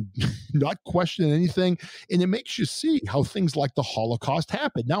back and not question anything. And it makes you see how things like the Holocaust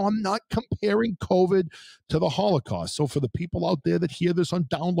happened. Now, I'm not comparing COVID to the Holocaust. So for the people out there that hear this on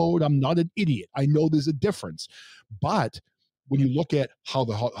download, I'm not an idiot. I know there's a difference. But when you look at how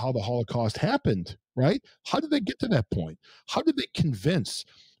the Holocaust happened, right? How did they get to that point? How did they convince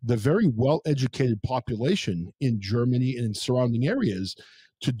the very well-educated population in Germany and in surrounding areas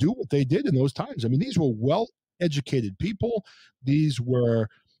to do what they did in those times? I mean, these were well-educated people. These were,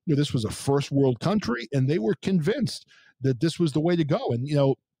 this was a first world country, and they were convinced that this was the way to go.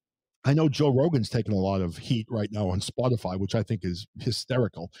 And, I know Joe Rogan's taking a lot of heat right now on Spotify, which I think is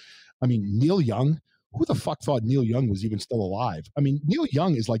hysterical. I mean, Neil Young, who the fuck thought Neil Young was even still alive? I mean, Neil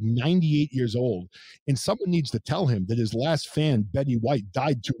Young is like 98 years old, and someone needs to tell him that his last fan, Betty White,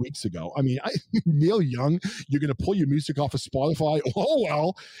 died 2 weeks ago. I mean, Neil Young, you're going to pull your music off of Spotify? Oh,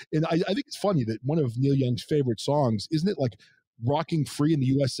 well. And I think it's funny that one of Neil Young's favorite songs, isn't it like Rocking Free in the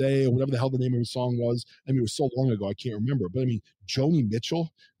USA or whatever the hell the name of his song was. I mean, it was so long ago, I can't remember. But I mean, Joni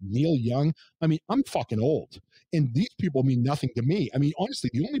Mitchell, Neil Young. I mean, I'm fucking old. And these people mean nothing to me. I mean, honestly,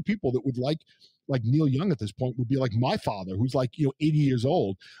 the only people that would like Neil Young at this point would be like my father, who's like, 80 years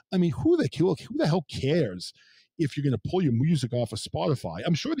old. I mean, who the hell cares if you're going to pull your music off of Spotify?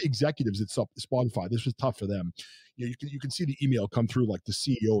 I'm sure the executives at Spotify, this was tough for them. You can see the email come through like the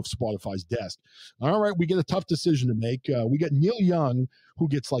CEO of Spotify's desk. All right, we get a tough decision to make. We got Neil Young, who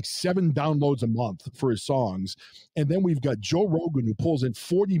gets like 7 downloads a month for his songs. And then we've got Joe Rogan, who pulls in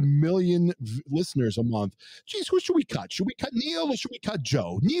 40 million listeners a month. Geez, who should we cut? Should we cut Neil or should we cut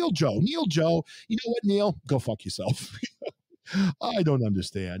Joe? Neil, Joe. You know what, Neil? Go fuck yourself. I don't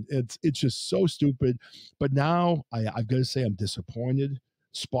understand. It's just so stupid. But now I've got to say I'm disappointed.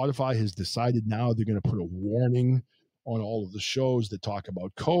 Spotify has decided now they're going to put a warning on all of the shows that talk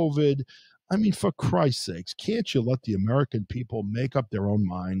about COVID. I mean, for Christ's sakes, can't you let the American people make up their own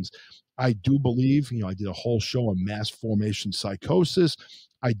minds? I do believe, I did a whole show on mass formation psychosis.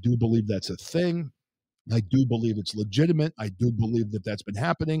 I do believe that's a thing. I do believe it's legitimate. I do believe that that's been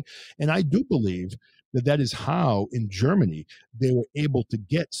happening. And I do believe that is how in Germany they were able to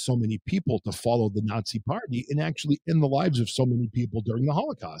get so many people to follow the Nazi party and actually end the lives of so many people during the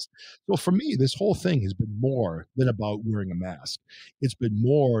Holocaust. So for me, this whole thing has been more than about wearing a mask. It's been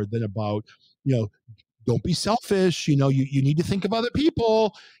more than about, don't be selfish. You need to think of other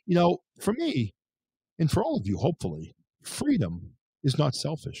people. For me and for all of you, hopefully, freedom is not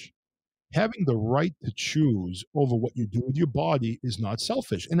selfish. Having the right to choose over what you do with your body is not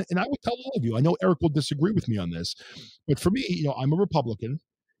selfish. And I would tell all of you, I know Eric will disagree with me on this, but for me, I'm a Republican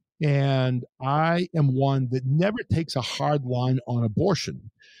and I am one that never takes a hard line on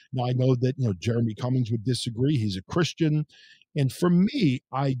abortion. Now, I know that, Jeremy Cummings would disagree. He's a Christian. And for me,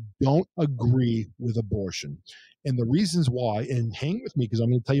 I don't agree with abortion. And the reasons why, and hang with me because I'm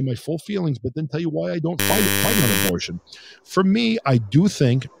going to tell you my full feelings, but then tell you why I don't fight on abortion. For me, I do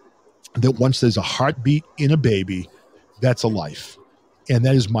think that once there's a heartbeat in a baby, that's a life. And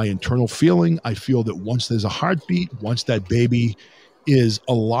that is my internal feeling. I feel that once there's a heartbeat, once that baby is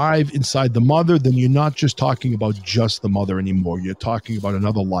alive inside the mother, then you're not just talking about just the mother anymore. You're talking about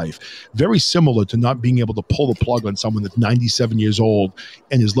another life. Very similar to not being able to pull the plug on someone that's 97 years old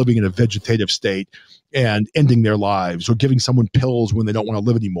and is living in a vegetative state and ending their lives, or giving someone pills when they don't want to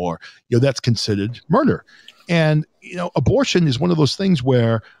live anymore. That's considered murder. And, abortion is one of those things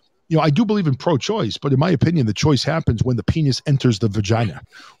where, I do believe in pro-choice, but in my opinion, the choice happens when the penis enters the vagina.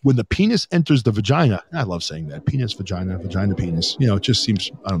 When the penis enters the vagina, I love saying that, penis, vagina, penis. It just seems,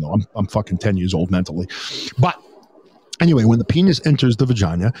 I don't know, I'm fucking 10 years old mentally. But anyway, when the penis enters the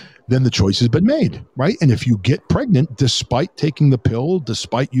vagina, then the choice has been made, right? And if you get pregnant, despite taking the pill,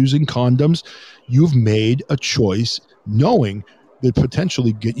 despite using condoms, you've made a choice knowing that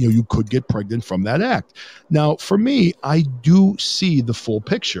potentially you could get pregnant from that act. Now, for me, I do see the full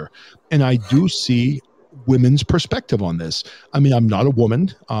picture, and I do see women's perspective on this. I mean, I'm not a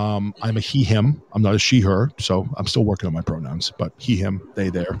woman. I'm a he, him. I'm not a she, her. So I'm still working on my pronouns, but he, him, they,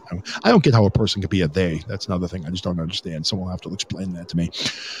 there. I don't get how a person could be a they. That's another thing I just don't understand. Someone will have to explain that to me.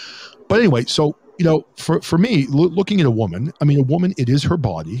 But anyway, so, for me, looking at a woman, it is her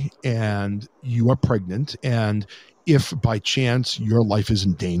body, and you are pregnant, and if by chance your life is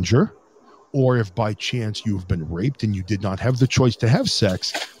in danger, or if by chance you've been raped and you did not have the choice to have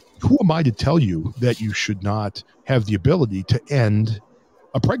sex, who am I to tell you that you should not have the ability to end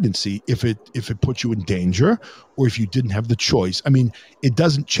a pregnancy if it puts you in danger, or if you didn't have the choice? I mean, it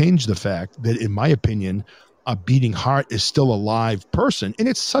doesn't change the fact that, in my opinion, a beating heart is still a live person, and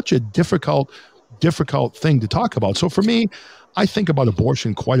it's such a difficult thing to talk about. So for me, I think about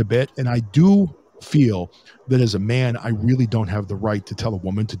abortion quite a bit, and I do feel that as a man, I really don't have the right to tell a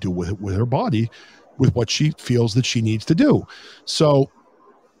woman to do with her body, with what she feels that she needs to do. So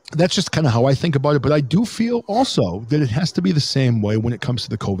that's just kind of how I think about it. But I do feel also that it has to be the same way when it comes to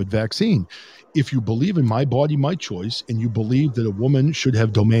the COVID vaccine. If you believe in my body, my choice, and you believe that a woman should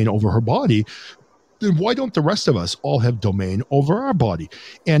have domain over her body, then why don't the rest of us all have domain over our body?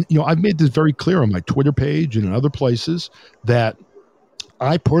 And, I've made this very clear on my Twitter page and in other places that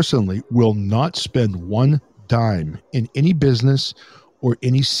I personally will not spend one dime in any business or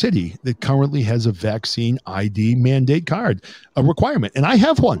any city that currently has a vaccine ID mandate card, a requirement. And I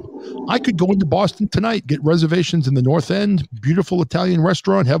have one. I could go into Boston tonight, get reservations in the North End, beautiful Italian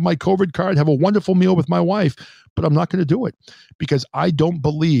restaurant, have my COVID card, have a wonderful meal with my wife, but I'm not going to do it because I don't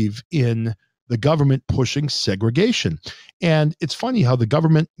believe in the government pushing segregation. And it's funny how the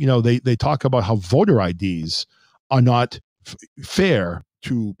government, they talk about how voter IDs are not fair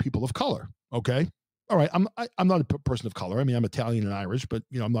to people of color. Okay. all right, I'm not a person of color. I mean, I'm Italian and Irish, but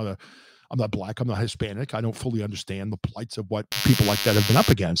I'm not black. I'm not Hispanic. I don't fully understand the plights of what people like that have been up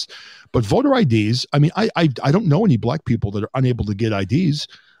against. But voter IDs, I mean, I don't know any black people that are unable to get IDs.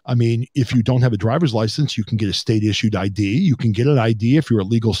 I mean, if you don't have a driver's license, you can get a state issued ID. You can get an ID if you're a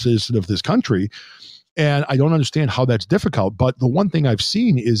legal citizen of this country. And I don't understand how that's difficult. But the one thing I've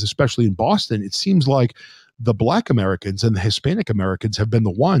seen is, especially in Boston, it seems like the Black Americans and the Hispanic Americans have been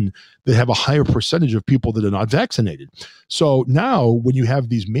the one that have a higher percentage of people that are not vaccinated. So now when you have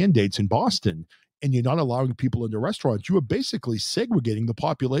these mandates in Boston and you're not allowing people into restaurants, you are basically segregating the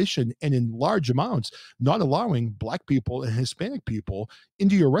population and in large amounts, not allowing Black people and Hispanic people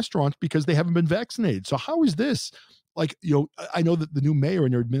into your restaurants because they haven't been vaccinated. So how is this? Like, I know that the new mayor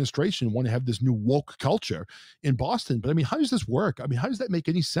and their administration want to have this new woke culture in Boston, but I mean, how does this work? I mean, how does that make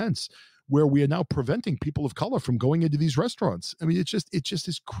any sense where we are now preventing people of color from going into these restaurants? I mean, it just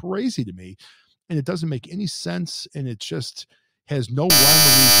is crazy to me, and it doesn't make any sense, and it just has no rhyme or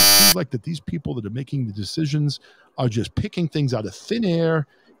reason. It seems like that these people that are making the decisions are just picking things out of thin air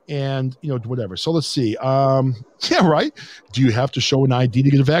and, whatever. So let's see. Yeah, right. Do you have to show an ID to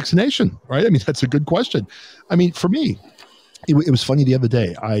get a vaccination? Right. I mean, that's a good question. I mean, for me, it was funny the other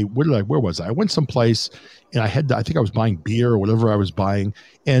day. Where was I? I went someplace and I think I was buying beer or whatever I was buying.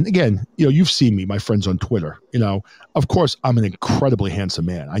 And again, you've seen me, my friends on Twitter, of course I'm an incredibly handsome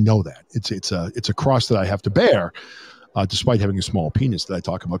man. I know that it's a cross that I have to bear, despite having a small penis that I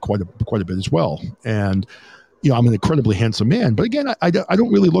talk about quite a bit as well. And, I'm an incredibly handsome man, but again, I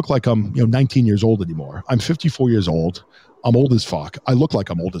don't really look like I'm, 19 years old anymore. I'm 54 years old. I'm old as fuck. I look like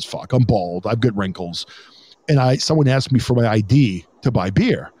I'm old as fuck. I'm bald. I've got wrinkles. And someone asked me for my ID to buy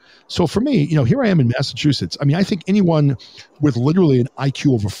beer. So for me, here I am in Massachusetts. I mean, I think anyone with literally an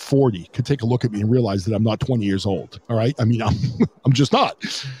IQ over 40 could take a look at me and realize that I'm not 20 years old. All right. I mean, I'm just not.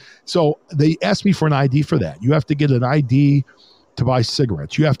 So they asked me for an ID for that. You have to get an ID to buy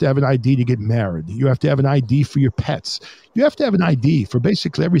cigarettes. You have to have an ID to get married. You have to have an ID for your pets. You have to have an ID for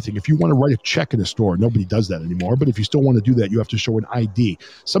basically everything. If you want to write a check in a store, nobody does that anymore. But if you still want to do that, you have to show an ID.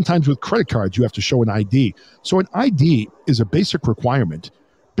 Sometimes with credit cards, you have to show an ID. So an ID is a basic requirement,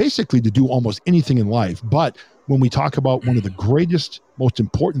 basically to do almost anything in life. But when we talk about one of the greatest, most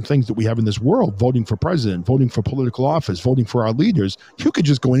important things that we have in this world, voting for president, voting for political office, voting for our leaders, you could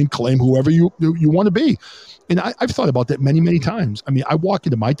just go in and claim whoever you want to be. And I've thought about that many, many times. I mean, I walk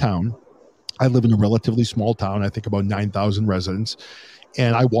into my town. I live in a relatively small town, I think about 9,000 residents.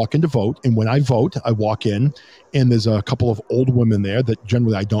 And I walk in to vote. And when I vote, I walk in and there's a couple of old women there that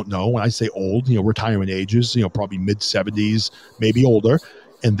generally I don't know. When I say old, retirement ages, probably mid 70s, maybe older.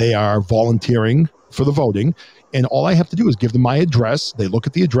 And they are volunteering for the voting. And all I have to do is give them my address. They look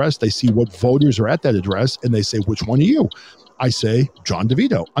at the address. They see what voters are at that address. And they say, which one are you? I say, Jon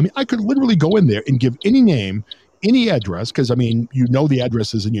DiVito. I mean, I could literally go in there and give any name, any address, because, I mean, the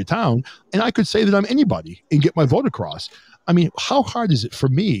addresses in your town. And I could say that I'm anybody and get my vote across. I mean, how hard is it for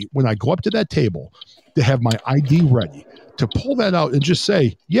me when I go up to that table to have my ID ready, to pull that out and just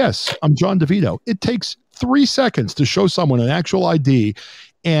say, yes, I'm Jon DiVito? It takes 3 seconds to show someone an actual ID.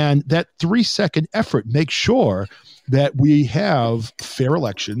 And that 3-second effort makes sure that we have fair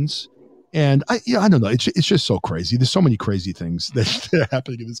elections. And I don't know. It's just so crazy. There's so many crazy things that are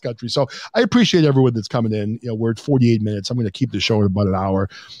happening in this country. So I appreciate everyone that's coming in. We're at 48 minutes. I'm going to keep the show at about an hour.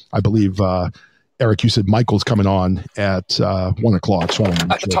 I believe, Eric, you said Michael's coming on at 1 o'clock. So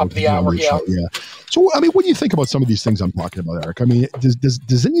at the top of the hour, yeah. So, I mean, what do you think about some of these things I'm talking about, Eric? I mean,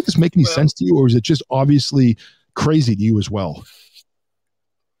 does any of this make any sense to you, or is it just obviously crazy to you as well?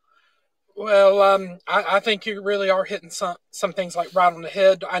 Well, I think you really are hitting some things like right on the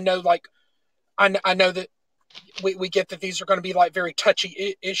head. I know, I know that we get that these are going to be like very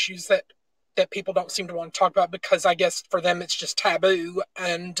touchy issues that people don't seem to want to talk about because I guess for them it's just taboo.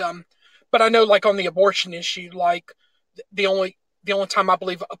 And but I know, like on the abortion issue, like the only time I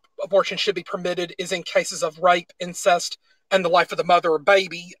believe abortion should be permitted is in cases of rape, incest, and the life of the mother or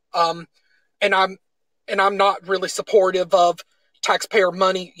baby. And I'm not really supportive of taxpayer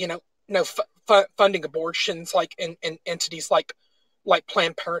money, funding abortions like in entities like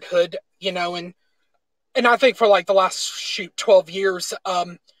Planned Parenthood, and I think for like the last 12 years,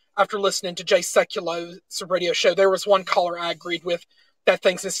 after listening to Jay Sekulo's radio show, there was one caller I agreed with that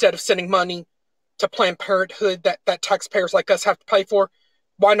thinks instead of sending money to Planned Parenthood that taxpayers like us have to pay for,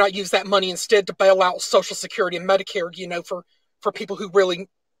 why not use that money instead to bail out Social Security and Medicare, for people who really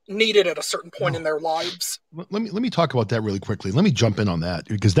needed at a certain point in their lives. Let me talk about that really quickly. Let me jump in on that,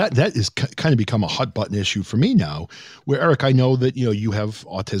 because that is kind of become a hot button issue for me now, where, Eric, I know that, you have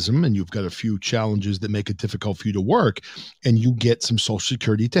autism and you've got a few challenges that make it difficult for you to work, and you get some Social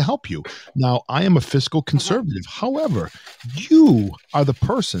Security to help you. Now, I am a fiscal conservative. However, you are the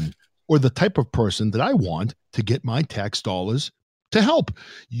person, or the type of person, that I want to get my tax dollars to help.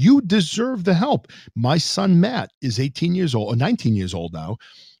 You deserve the help. My son, Matt, is 18 years old, or 19 years old now,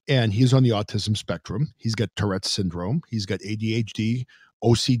 and he's on the autism spectrum. He's got Tourette's syndrome. He's got ADHD,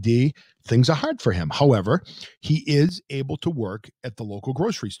 OCD. Things are hard for him. However, he is able to work at the local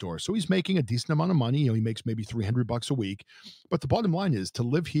grocery store. So he's making a decent amount of money. He makes maybe $300 a week. But the bottom line is, to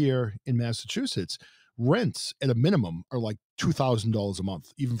live here in Massachusetts, rents at a minimum are like $2,000 a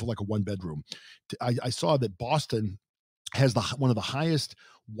month, even for like a one bedroom. I saw that Boston has one of the highest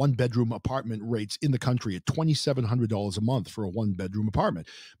one-bedroom apartment rates in the country at $2,700 a month for a one-bedroom apartment.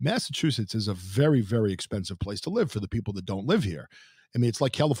 Massachusetts is a very, very expensive place to live for the people that don't live here. I mean, it's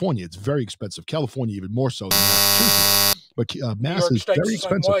like California. It's very expensive. California even more so than Massachusetts. But Mass is very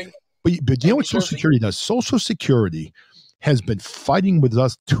expensive. But you know what Social Security does? Social Security has been fighting with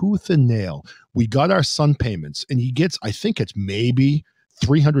us tooth and nail. We got our son payments, and he gets, I think it's maybe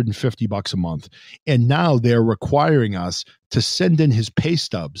 $350 a month. And now they're requiring us to send in his pay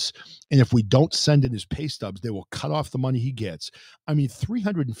stubs. And if we don't send in his pay stubs, they will cut off the money he gets. I mean,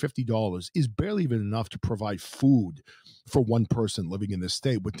 $350 is barely even enough to provide food for one person living in this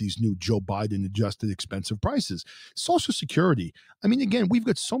state with these new Joe Biden adjusted expensive prices. Social Security. I mean, again, we've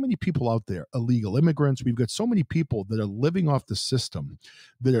got so many people out there, illegal immigrants. We've got so many people that are living off the system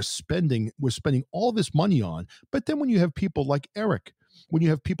that we're spending all this money on. But then when you have people like Eric, when you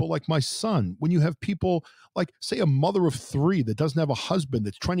have people like my son, when you have people like, say, a mother of three that doesn't have a husband,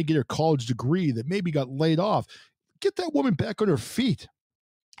 that's trying to get her college degree, that maybe got laid off, get that woman back on her feet.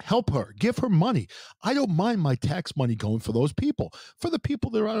 Help her, give her money. I don't mind my tax money going for those people. For the people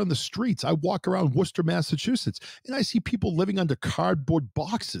that are out on the streets, I walk around Worcester, Massachusetts, and I see people living under cardboard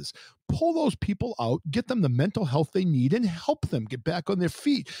boxes. Pull those people out, get them the mental health they need, and help them get back on their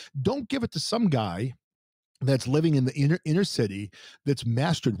feet. Don't give it to some guy that's living in the inner city, that's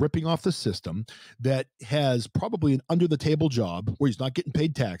mastered ripping off the system, that has probably an under-the-table job where he's not getting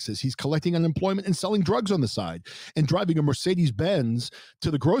paid taxes. He's collecting unemployment and selling drugs on the side and driving a Mercedes-Benz to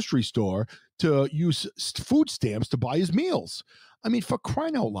the grocery store to use food stamps to buy his meals. I mean, for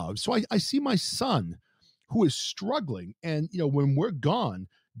crying out loud. So I see my son, who is struggling, and when we're gone,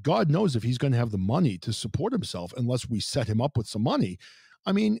 God knows if he's going to have the money to support himself unless we set him up with some money.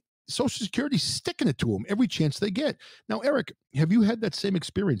 I mean, Social Security's sticking it to them every chance they get. Now, Eric, have you had that same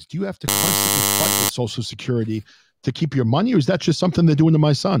experience? Do you have to constantly fight with Social Security to keep your money, or is that just something they're doing to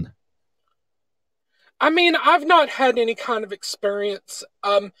my son? I mean, I've not had any kind of experience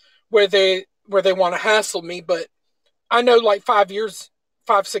where they want to hassle me, but I know like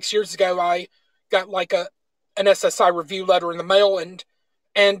 5-6 years ago, I got like an SSI review letter in the mail,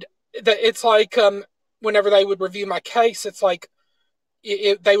 and it's like whenever they would review my case, it's like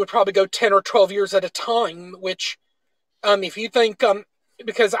they would probably go 10 or 12 years at a time, which if you think,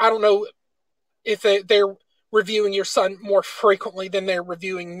 because I don't know if they're reviewing your son more frequently than they're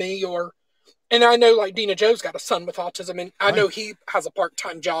reviewing me, and I know like Dina Joe's got a son with autism, and I know he has a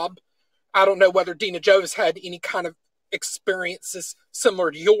part-time job. I don't know whether Dina Joe has had any kind of experiences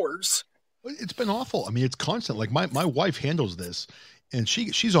similar to yours. It's been awful. I mean, it's constant. Like my wife handles this, and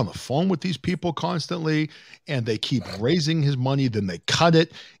she's on the phone with these people constantly, and they keep raising his money, then they cut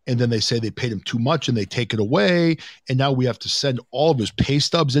it, and then they say they paid him too much and they take it away, and now we have to send all of his pay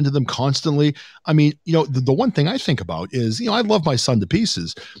stubs into them constantly. I mean, the one thing I think about is, I love my son to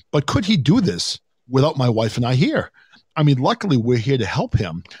pieces, but could he do this without my wife and I here? I mean, luckily we're here to help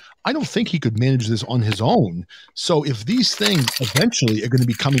him. I don't think he could manage this on his own. So if these things eventually are going to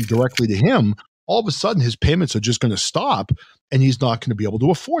be coming directly to him, all of a sudden his payments are just going to stop and he's not going to be able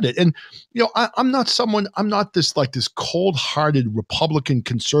to afford it. And, I'm not this cold-hearted Republican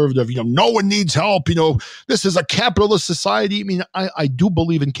conservative, no one needs help. This is a capitalist society. I mean, I do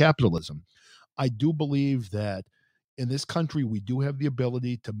believe in capitalism. I do believe that in this country, we do have the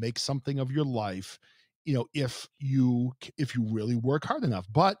ability to make something of your life, if you really work hard enough.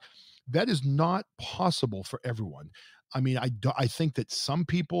 But that is not possible for everyone. I mean, I think that some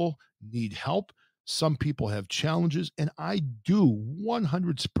people need help. Some people have challenges, and I do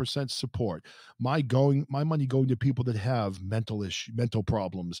 100% support my money going to people that have mental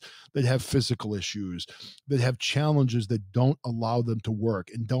problems, that have physical issues, that have challenges that don't allow them to work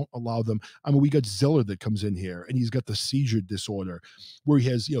and don't allow them. I mean, we got Ziller that comes in here, and he's got the seizure disorder where he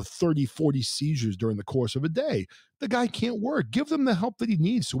has 30, 40 seizures during the course of a day. The guy can't work. Give them the help that he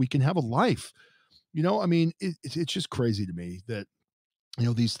needs so he can have a life. I mean, it's just crazy to me that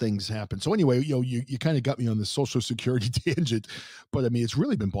these things happen. So anyway, you kind of got me on the Social Security tangent, but I mean, it's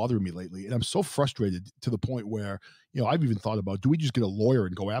really been bothering me lately. And I'm so frustrated to the point where, I've even thought about, do we just get a lawyer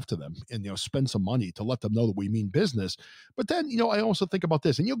and go after them and, spend some money to let them know that we mean business? But then, I also think about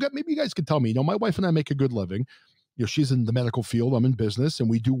this, and maybe you guys can tell me, my wife and I make a good living. She's in the medical field. I'm in business, and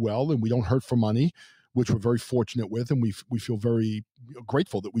we do well, and we don't hurt for money, which we're very fortunate with. And we feel very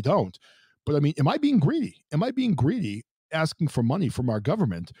grateful that we don't. But I mean, am I being greedy? Asking for money from our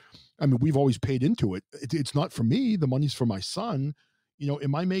government? I mean, we've always paid into it. It's not for me. The money's for my son.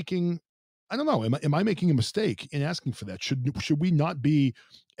 Am I making, I don't know, am I making a mistake in asking for that? Should we not be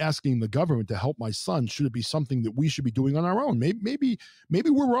asking the government to help my son? Should it be something that we should be doing on our own? Maybe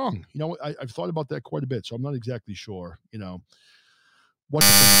we're wrong. I've thought about that quite a bit, so I'm not exactly sure, what to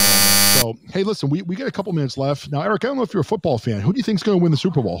think about that. So, hey, listen, we got a couple minutes left. Now, Eric, I don't know if you're a football fan. Who do you think is going to win the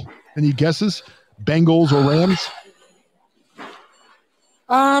Super Bowl? Any guesses? Bengals or Rams?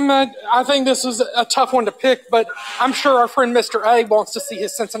 I think this was a tough one to pick, but I'm sure our friend Mr. A wants to see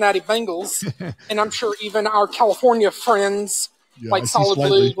his Cincinnati Bengals, and I'm sure even our California friends like Solid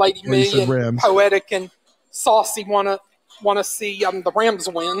Blue, Lady Me, and Rams. Poetic and Saucy want to see the Rams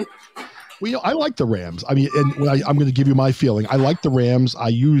win. Well, I like the Rams. I mean, and I'm going to give you my feeling. I like the Rams.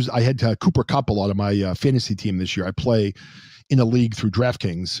 I had Cooper Kupp a lot of my fantasy team this year. I play in a league through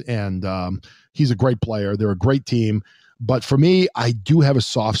DraftKings, and he's a great player. They're a great team. But for me, I do have a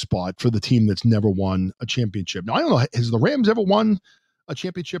soft spot for the team that's never won a championship. Now, I don't know, has the Rams ever won a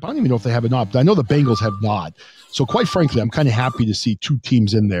championship? I don't even know if they have or not, but I know the Bengals have not. So quite frankly, I'm kind of happy to see two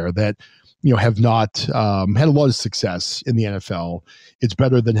teams in there that, have not had a lot of success in the NFL. It's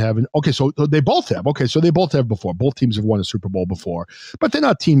better than having, so they both have. So they both have before. Both teams have won a Super Bowl before, but they're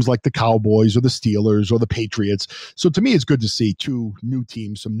not teams like the Cowboys or the Steelers or the Patriots. So to me, it's good to see two new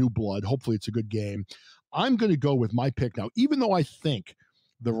teams, some new blood. Hopefully it's a good game. I'm going to go with my pick now, even though I think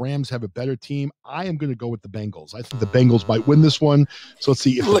the Rams have a better team. I am going to go with the Bengals. I think the Bengals might win this one. So let's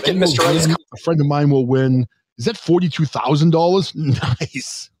see if look at Mr. Win, a friend of mine will win. Is that $42,000?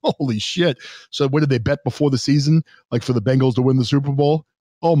 Nice. Holy shit. So what did they bet before the season? Like for the Bengals to win the Super Bowl?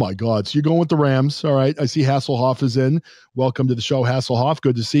 Oh my God. So you're going with the Rams. All right. I see Hasselhoff is in. Welcome to the show, Hasselhoff.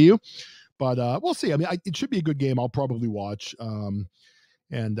 Good to see you. But we'll see. I mean, it should be a good game. I'll probably watch.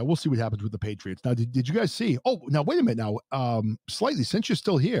 And we'll see what happens with the Patriots. Now, did you guys see? Oh, now, wait a minute now. Slightly, since you're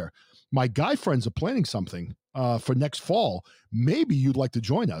still here, my guy friends are planning something for next fall. Maybe you'd like to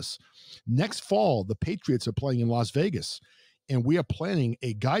join us. Next fall, the Patriots are playing in Las Vegas, and we are planning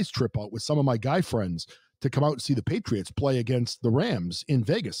a guys trip out with some of my guy friends to come out and see the Patriots play against the Rams in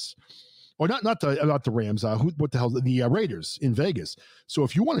Vegas. Or not the Rams. What the hell? The Raiders in Vegas. So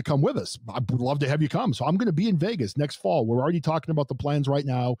if you want to come with us, I would love to have you come. So I'm going to be in Vegas next fall. We're already talking about the plans right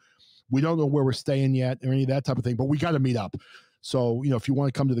now. We don't know where we're staying yet or any of that type of thing, but we got to meet up. So, if you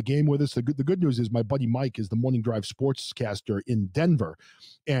want to come to the game with us, the good news is my buddy Mike is the Morning Drive sportscaster in Denver,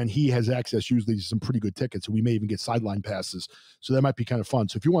 and he has access usually to some pretty good tickets, and we may even get sideline passes. So that might be kind of fun.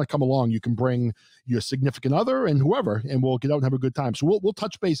 So if you want to come along, you can bring your significant other and whoever, and we'll get out and have a good time. So we'll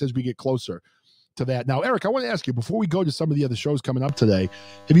touch base as we get closer to that. Now, Eric, I want to ask you, before we go to some of the other shows coming up today,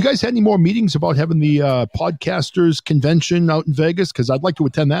 have you guys had any more meetings about having the podcasters convention out in Vegas? Because I'd like to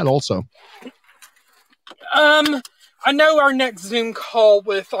attend that also. I know our next Zoom call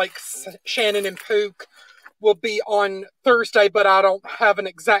with like Shannon and Pook will be on Thursday, but I don't have an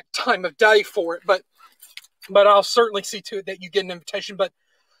exact time of day for it. But I'll certainly see to it that you get an invitation. But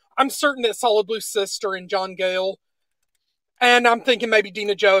I'm certain that Solid Blue Sister and John Gale, and I'm thinking maybe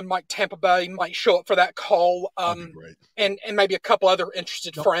Dina Joe and Mike Tampa Bay might show up for that call. And maybe a couple other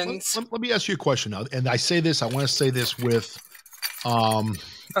interested friends. Let me ask you a question now. And I want to say this with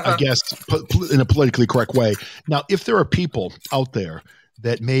I guess, in a politically correct way. Now, if there are people out there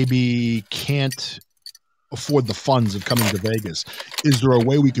that maybe can't afford the funds of coming to Vegas, is there a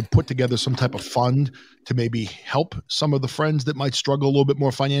way we could put together some type of fund to maybe help some of the friends that might struggle a little bit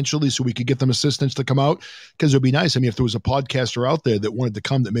more financially so we could get them assistance to come out? Because it would be nice. I mean, if there was a podcaster out there that wanted to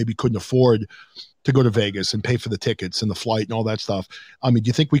come that maybe couldn't afford to go to Vegas and pay for the tickets and the flight and all that stuff. I mean, do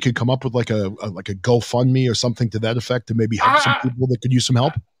you think we could come up with like a GoFundMe or something to that effect to maybe help some people that could use some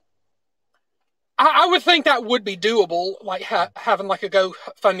help? I would think that would be doable, like having like a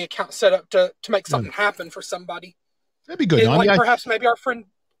GoFundMe account set up to make something happen for somebody. That'd be good. Like perhaps maybe our friend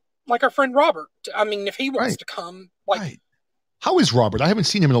Robert. I mean, if he wants to come, like. Right. How is Robert? I haven't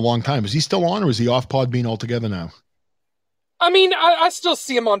seen him in a long time. Is he still on, or is he off Podbean altogether now? I mean, I still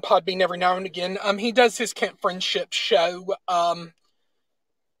see him on Podbean every now and again. He does his Camp Friendship show. And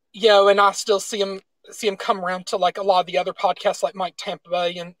I still see him come around to like a lot of the other podcasts, like Mike Tampa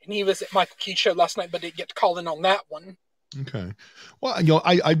Bay, and he was at Michael Key's show last night, but didn't get to call in on that one. Okay. Well,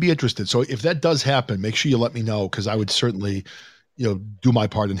 I'd be interested. So if that does happen, make sure you let me know, because I would certainly, do my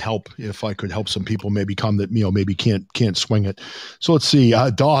part and help if I could help some people maybe come that, maybe can't swing it. So let's see.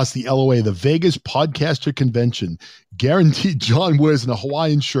 DOS, the LOA, the Vegas Podcaster Convention, guaranteed John wears in a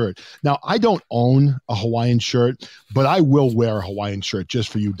Hawaiian shirt. Now, I don't own a Hawaiian shirt, but I will wear a Hawaiian shirt just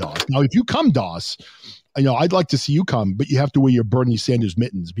for you, DOS. Now, if you come, DOS, I'd like to see you come, but you have to wear your Bernie Sanders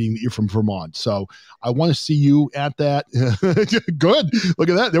mittens, being that you're from Vermont. So I want to see you at that. Good. Look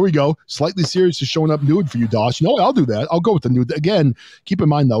at that. There we go. Slightly Serious is showing up nude for you, Dosh. I'll do that. I'll go with the nude. Again, keep in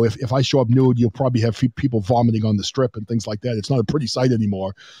mind, though, if I show up nude, you'll probably have people vomiting on the strip and things like that. It's not a pretty sight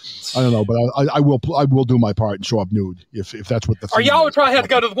anymore. I don't know, but I will do my part and show up nude if that's what the thing or y'all is. would probably have to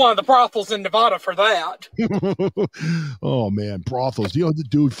go to one of the brothels in Nevada for that. Oh, man. Brothels.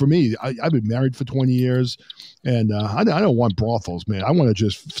 Dude, for me, I've been married for 20 years. And I don't want brothels, man. I want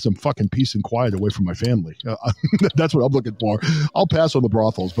just some fucking peace and quiet away from my family. That's what I'm looking for. I'll pass on the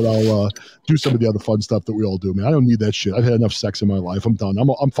brothels, but I'll do some of the other fun stuff that we all do, man. I don't need that shit. I've had enough sex in my life. I'm done.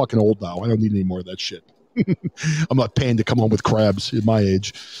 I'm fucking old now. I don't need any more of that shit. I'm not paying to come home with crabs at my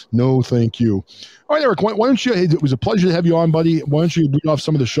age. No, thank you. All right, Eric, why don't you, it was a pleasure to have you on, buddy. Why don't you read off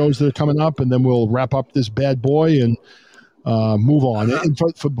some of the shows that are coming up, and then we'll wrap up this bad boy and move on. And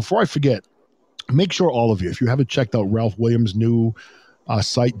before I forget, make sure all of you, if you haven't checked out Ralph Williams' new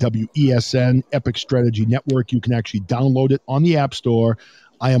site, WESN, Epic Strategy Network, you can actually download it on the App Store.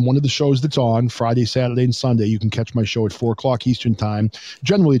 I am one of the shows that's on Friday, Saturday, and Sunday. You can catch my show at 4 o'clock Eastern time.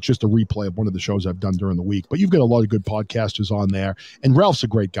 Generally, it's just a replay of one of the shows I've done during the week, but you've got a lot of good podcasters on there, and Ralph's a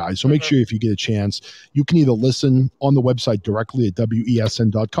great guy, so make sure if you get a chance, you can either listen on the website directly at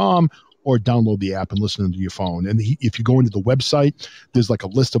WESN.com or download the app and listen to your phone. And if you go into the website, there's like a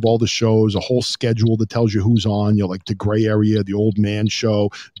list of all the shows, a whole schedule that tells you who's on, like the Gray Area, the Old Man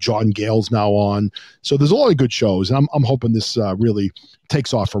Show, John Gale's now on. So there's a lot of good shows. And I'm hoping this really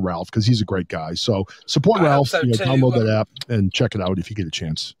takes off for Ralph, because he's a great guy. So support Ralph, download that app and check it out if you get a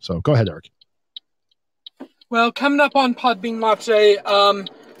chance. So go ahead, Eric. Well, coming up on Podbean Live today,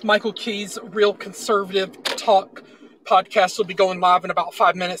 Michael Key's Real Conservative Talk podcast will be going live in about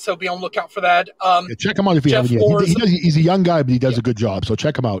 5 minutes, so be on lookout for that. Check him out if you haven't yet. He's a young guy, but he does a good job, so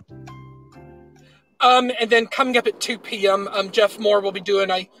check him out. And then coming up at 2 p.m., Jeff Moore will be doing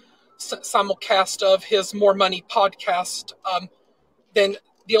a simulcast of his More Money podcast. Then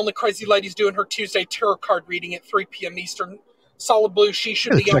the Only Crazy Lady's doing her Tuesday tarot card reading at 3 p.m. Eastern. Solid Blue, she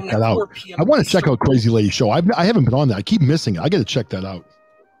should be on at 4 p.m. I want to check out Crazy Lady Show. I haven't been on that. I keep missing it. I got to check that out.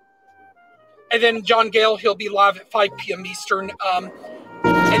 And then John Gale, he'll be live at 5 p.m. Eastern.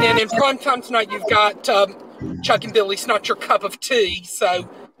 And then in prime time tonight, you've got Chuck and Billy's Not Your Cup of Tea. So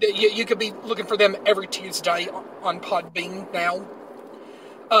you could be looking for them every Tuesday on Podbean now.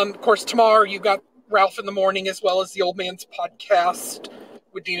 Of course, tomorrow you've got Ralph in the Morning, as well as the Old Man's Podcast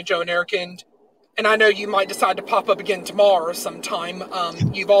with Dina, Joe, and Eric. And I know you might decide to pop up again tomorrow sometime.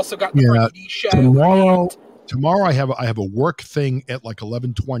 You've also got the Frankie D Show. Tomorrow I have a work thing at like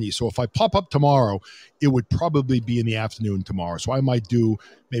 11:20. So if I pop up tomorrow, it would probably be in the afternoon tomorrow. So I might do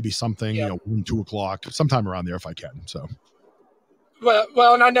maybe something, 1, 2 o'clock, sometime around there if I can. So.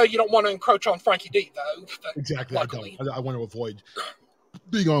 Well, and I know you don't want to encroach on Frankie D, though. Exactly. I want to avoid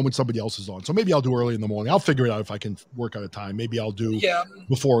being on when somebody else is on. So maybe I'll do early in the morning. I'll figure it out if I can work out a time. Maybe I'll do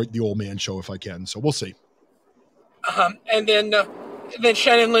before the Old Man Show if I can. So we'll see. And then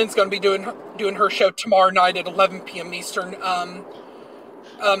Shannon Lynn's going to be doing her show tomorrow night at 11 p.m. Eastern.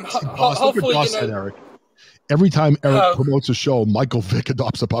 Hopefully, Eric. Every time Eric promotes a show, Michael Vick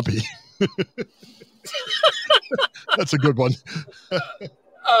adopts a puppy. That's a good one.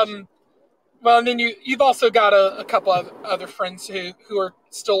 Well, and then you've also got a couple of other friends who are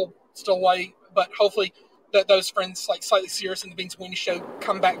still away, but hopefully that those friends, like Slightly Serious and the Beans Weenie Show,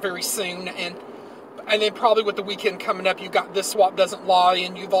 come back very soon. And then probably with the weekend coming up, you've got This Swap Doesn't Lie,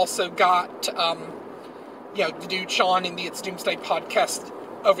 and you've also got, the dude Sean and the It's Doomsday podcast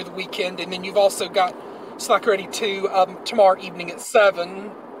over the weekend. And then you've also got Slack Ready 2 tomorrow evening at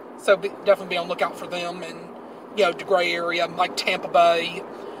 7. So definitely be on lookout for them. And, the Gray Area, like Tampa Bay,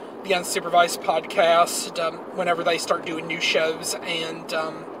 the Unsupervised podcast, whenever they start doing new shows. And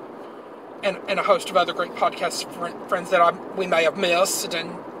and a host of other great podcast friends that we may have missed, and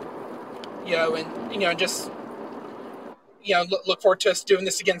just look forward to us doing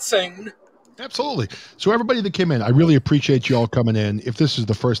this again soon. Absolutely. So everybody that came in, I really appreciate you all coming in. If this is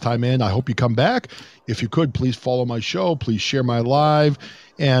the first time in, I hope you come back. If you could, please follow my show. Please share my live.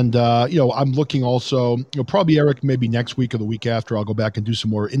 And, I'm looking also, probably Eric, maybe next week or the week after, I'll go back and do some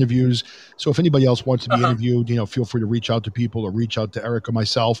more interviews. So if anybody else wants to be interviewed, feel free to reach out to people or reach out to Eric or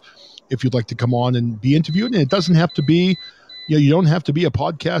myself if you'd like to come on and be interviewed. And it doesn't have to be, you don't have to be a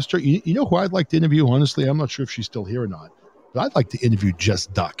podcaster. You know who I'd like to interview? Honestly, I'm not sure if she's still here or not, but I'd like to interview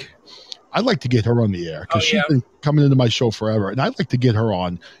Just Duck. I'd like to get her on the air because she's been coming into my show forever, and I'd like to get her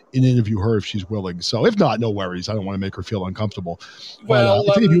on and interview her if she's willing. So if not, no worries. I don't want to make her feel uncomfortable. Well,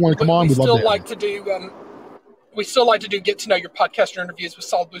 but, if any of you want to come on, we'd love to. We still like to do get to know your podcaster interviews with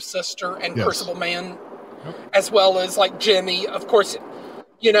Solid Blue Sister and Crucible Man, as well as like Jimmy. Of course,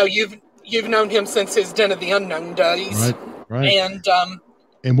 you've known him since his Den of the Unknown days, right?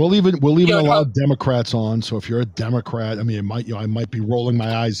 And we'll even allow Democrats on. So if you're a Democrat, I mean, I might be rolling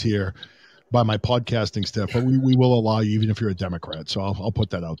my eyes here by my podcasting stuff, but we will allow you even if you're a Democrat. So I'll put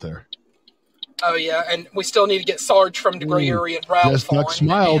that out there. Oh yeah, and we still need to get Sarge from Degree Area and Ralph. Just Duck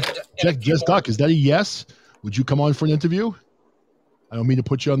smiled. Just Duck, is that a yes? Would you come on for an interview? I don't mean to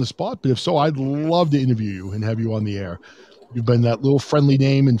put you on the spot, but if so, I'd love to interview you and have you on the air. You've been that little friendly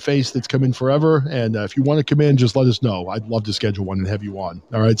name and face that's come in forever. And if you want to come in, just let us know. I'd love to schedule one and have you on.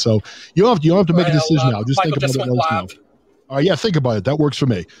 All right. So you don't have to make a decision now. Just think about it. All right. Yeah. Think about it. That works for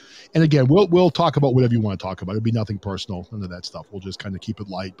me. And again, we'll talk about whatever you want to talk about. It'll be nothing personal, none of that stuff. We'll just kind of keep it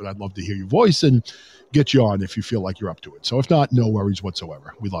light, but I'd love to hear your voice and get you on if you feel like you're up to it. So if not, no worries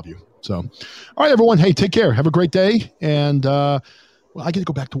whatsoever. We love you. So, all right, everyone. Hey, take care. Have a great day. And, I get to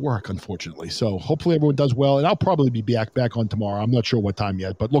go back to work, unfortunately. So hopefully everyone does well. And I'll probably be back on tomorrow. I'm not sure what time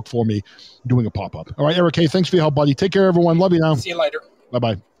yet, but look for me doing a pop-up. All right, Eric, hey, thanks for your help, buddy. Take care, everyone. Love you now. See you later.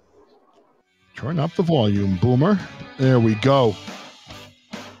 Bye-bye. Turn up the volume, Boomer. There we go.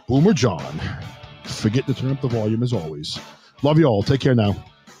 Boomer John. Forget to turn up the volume as always. Love you all. Take care now.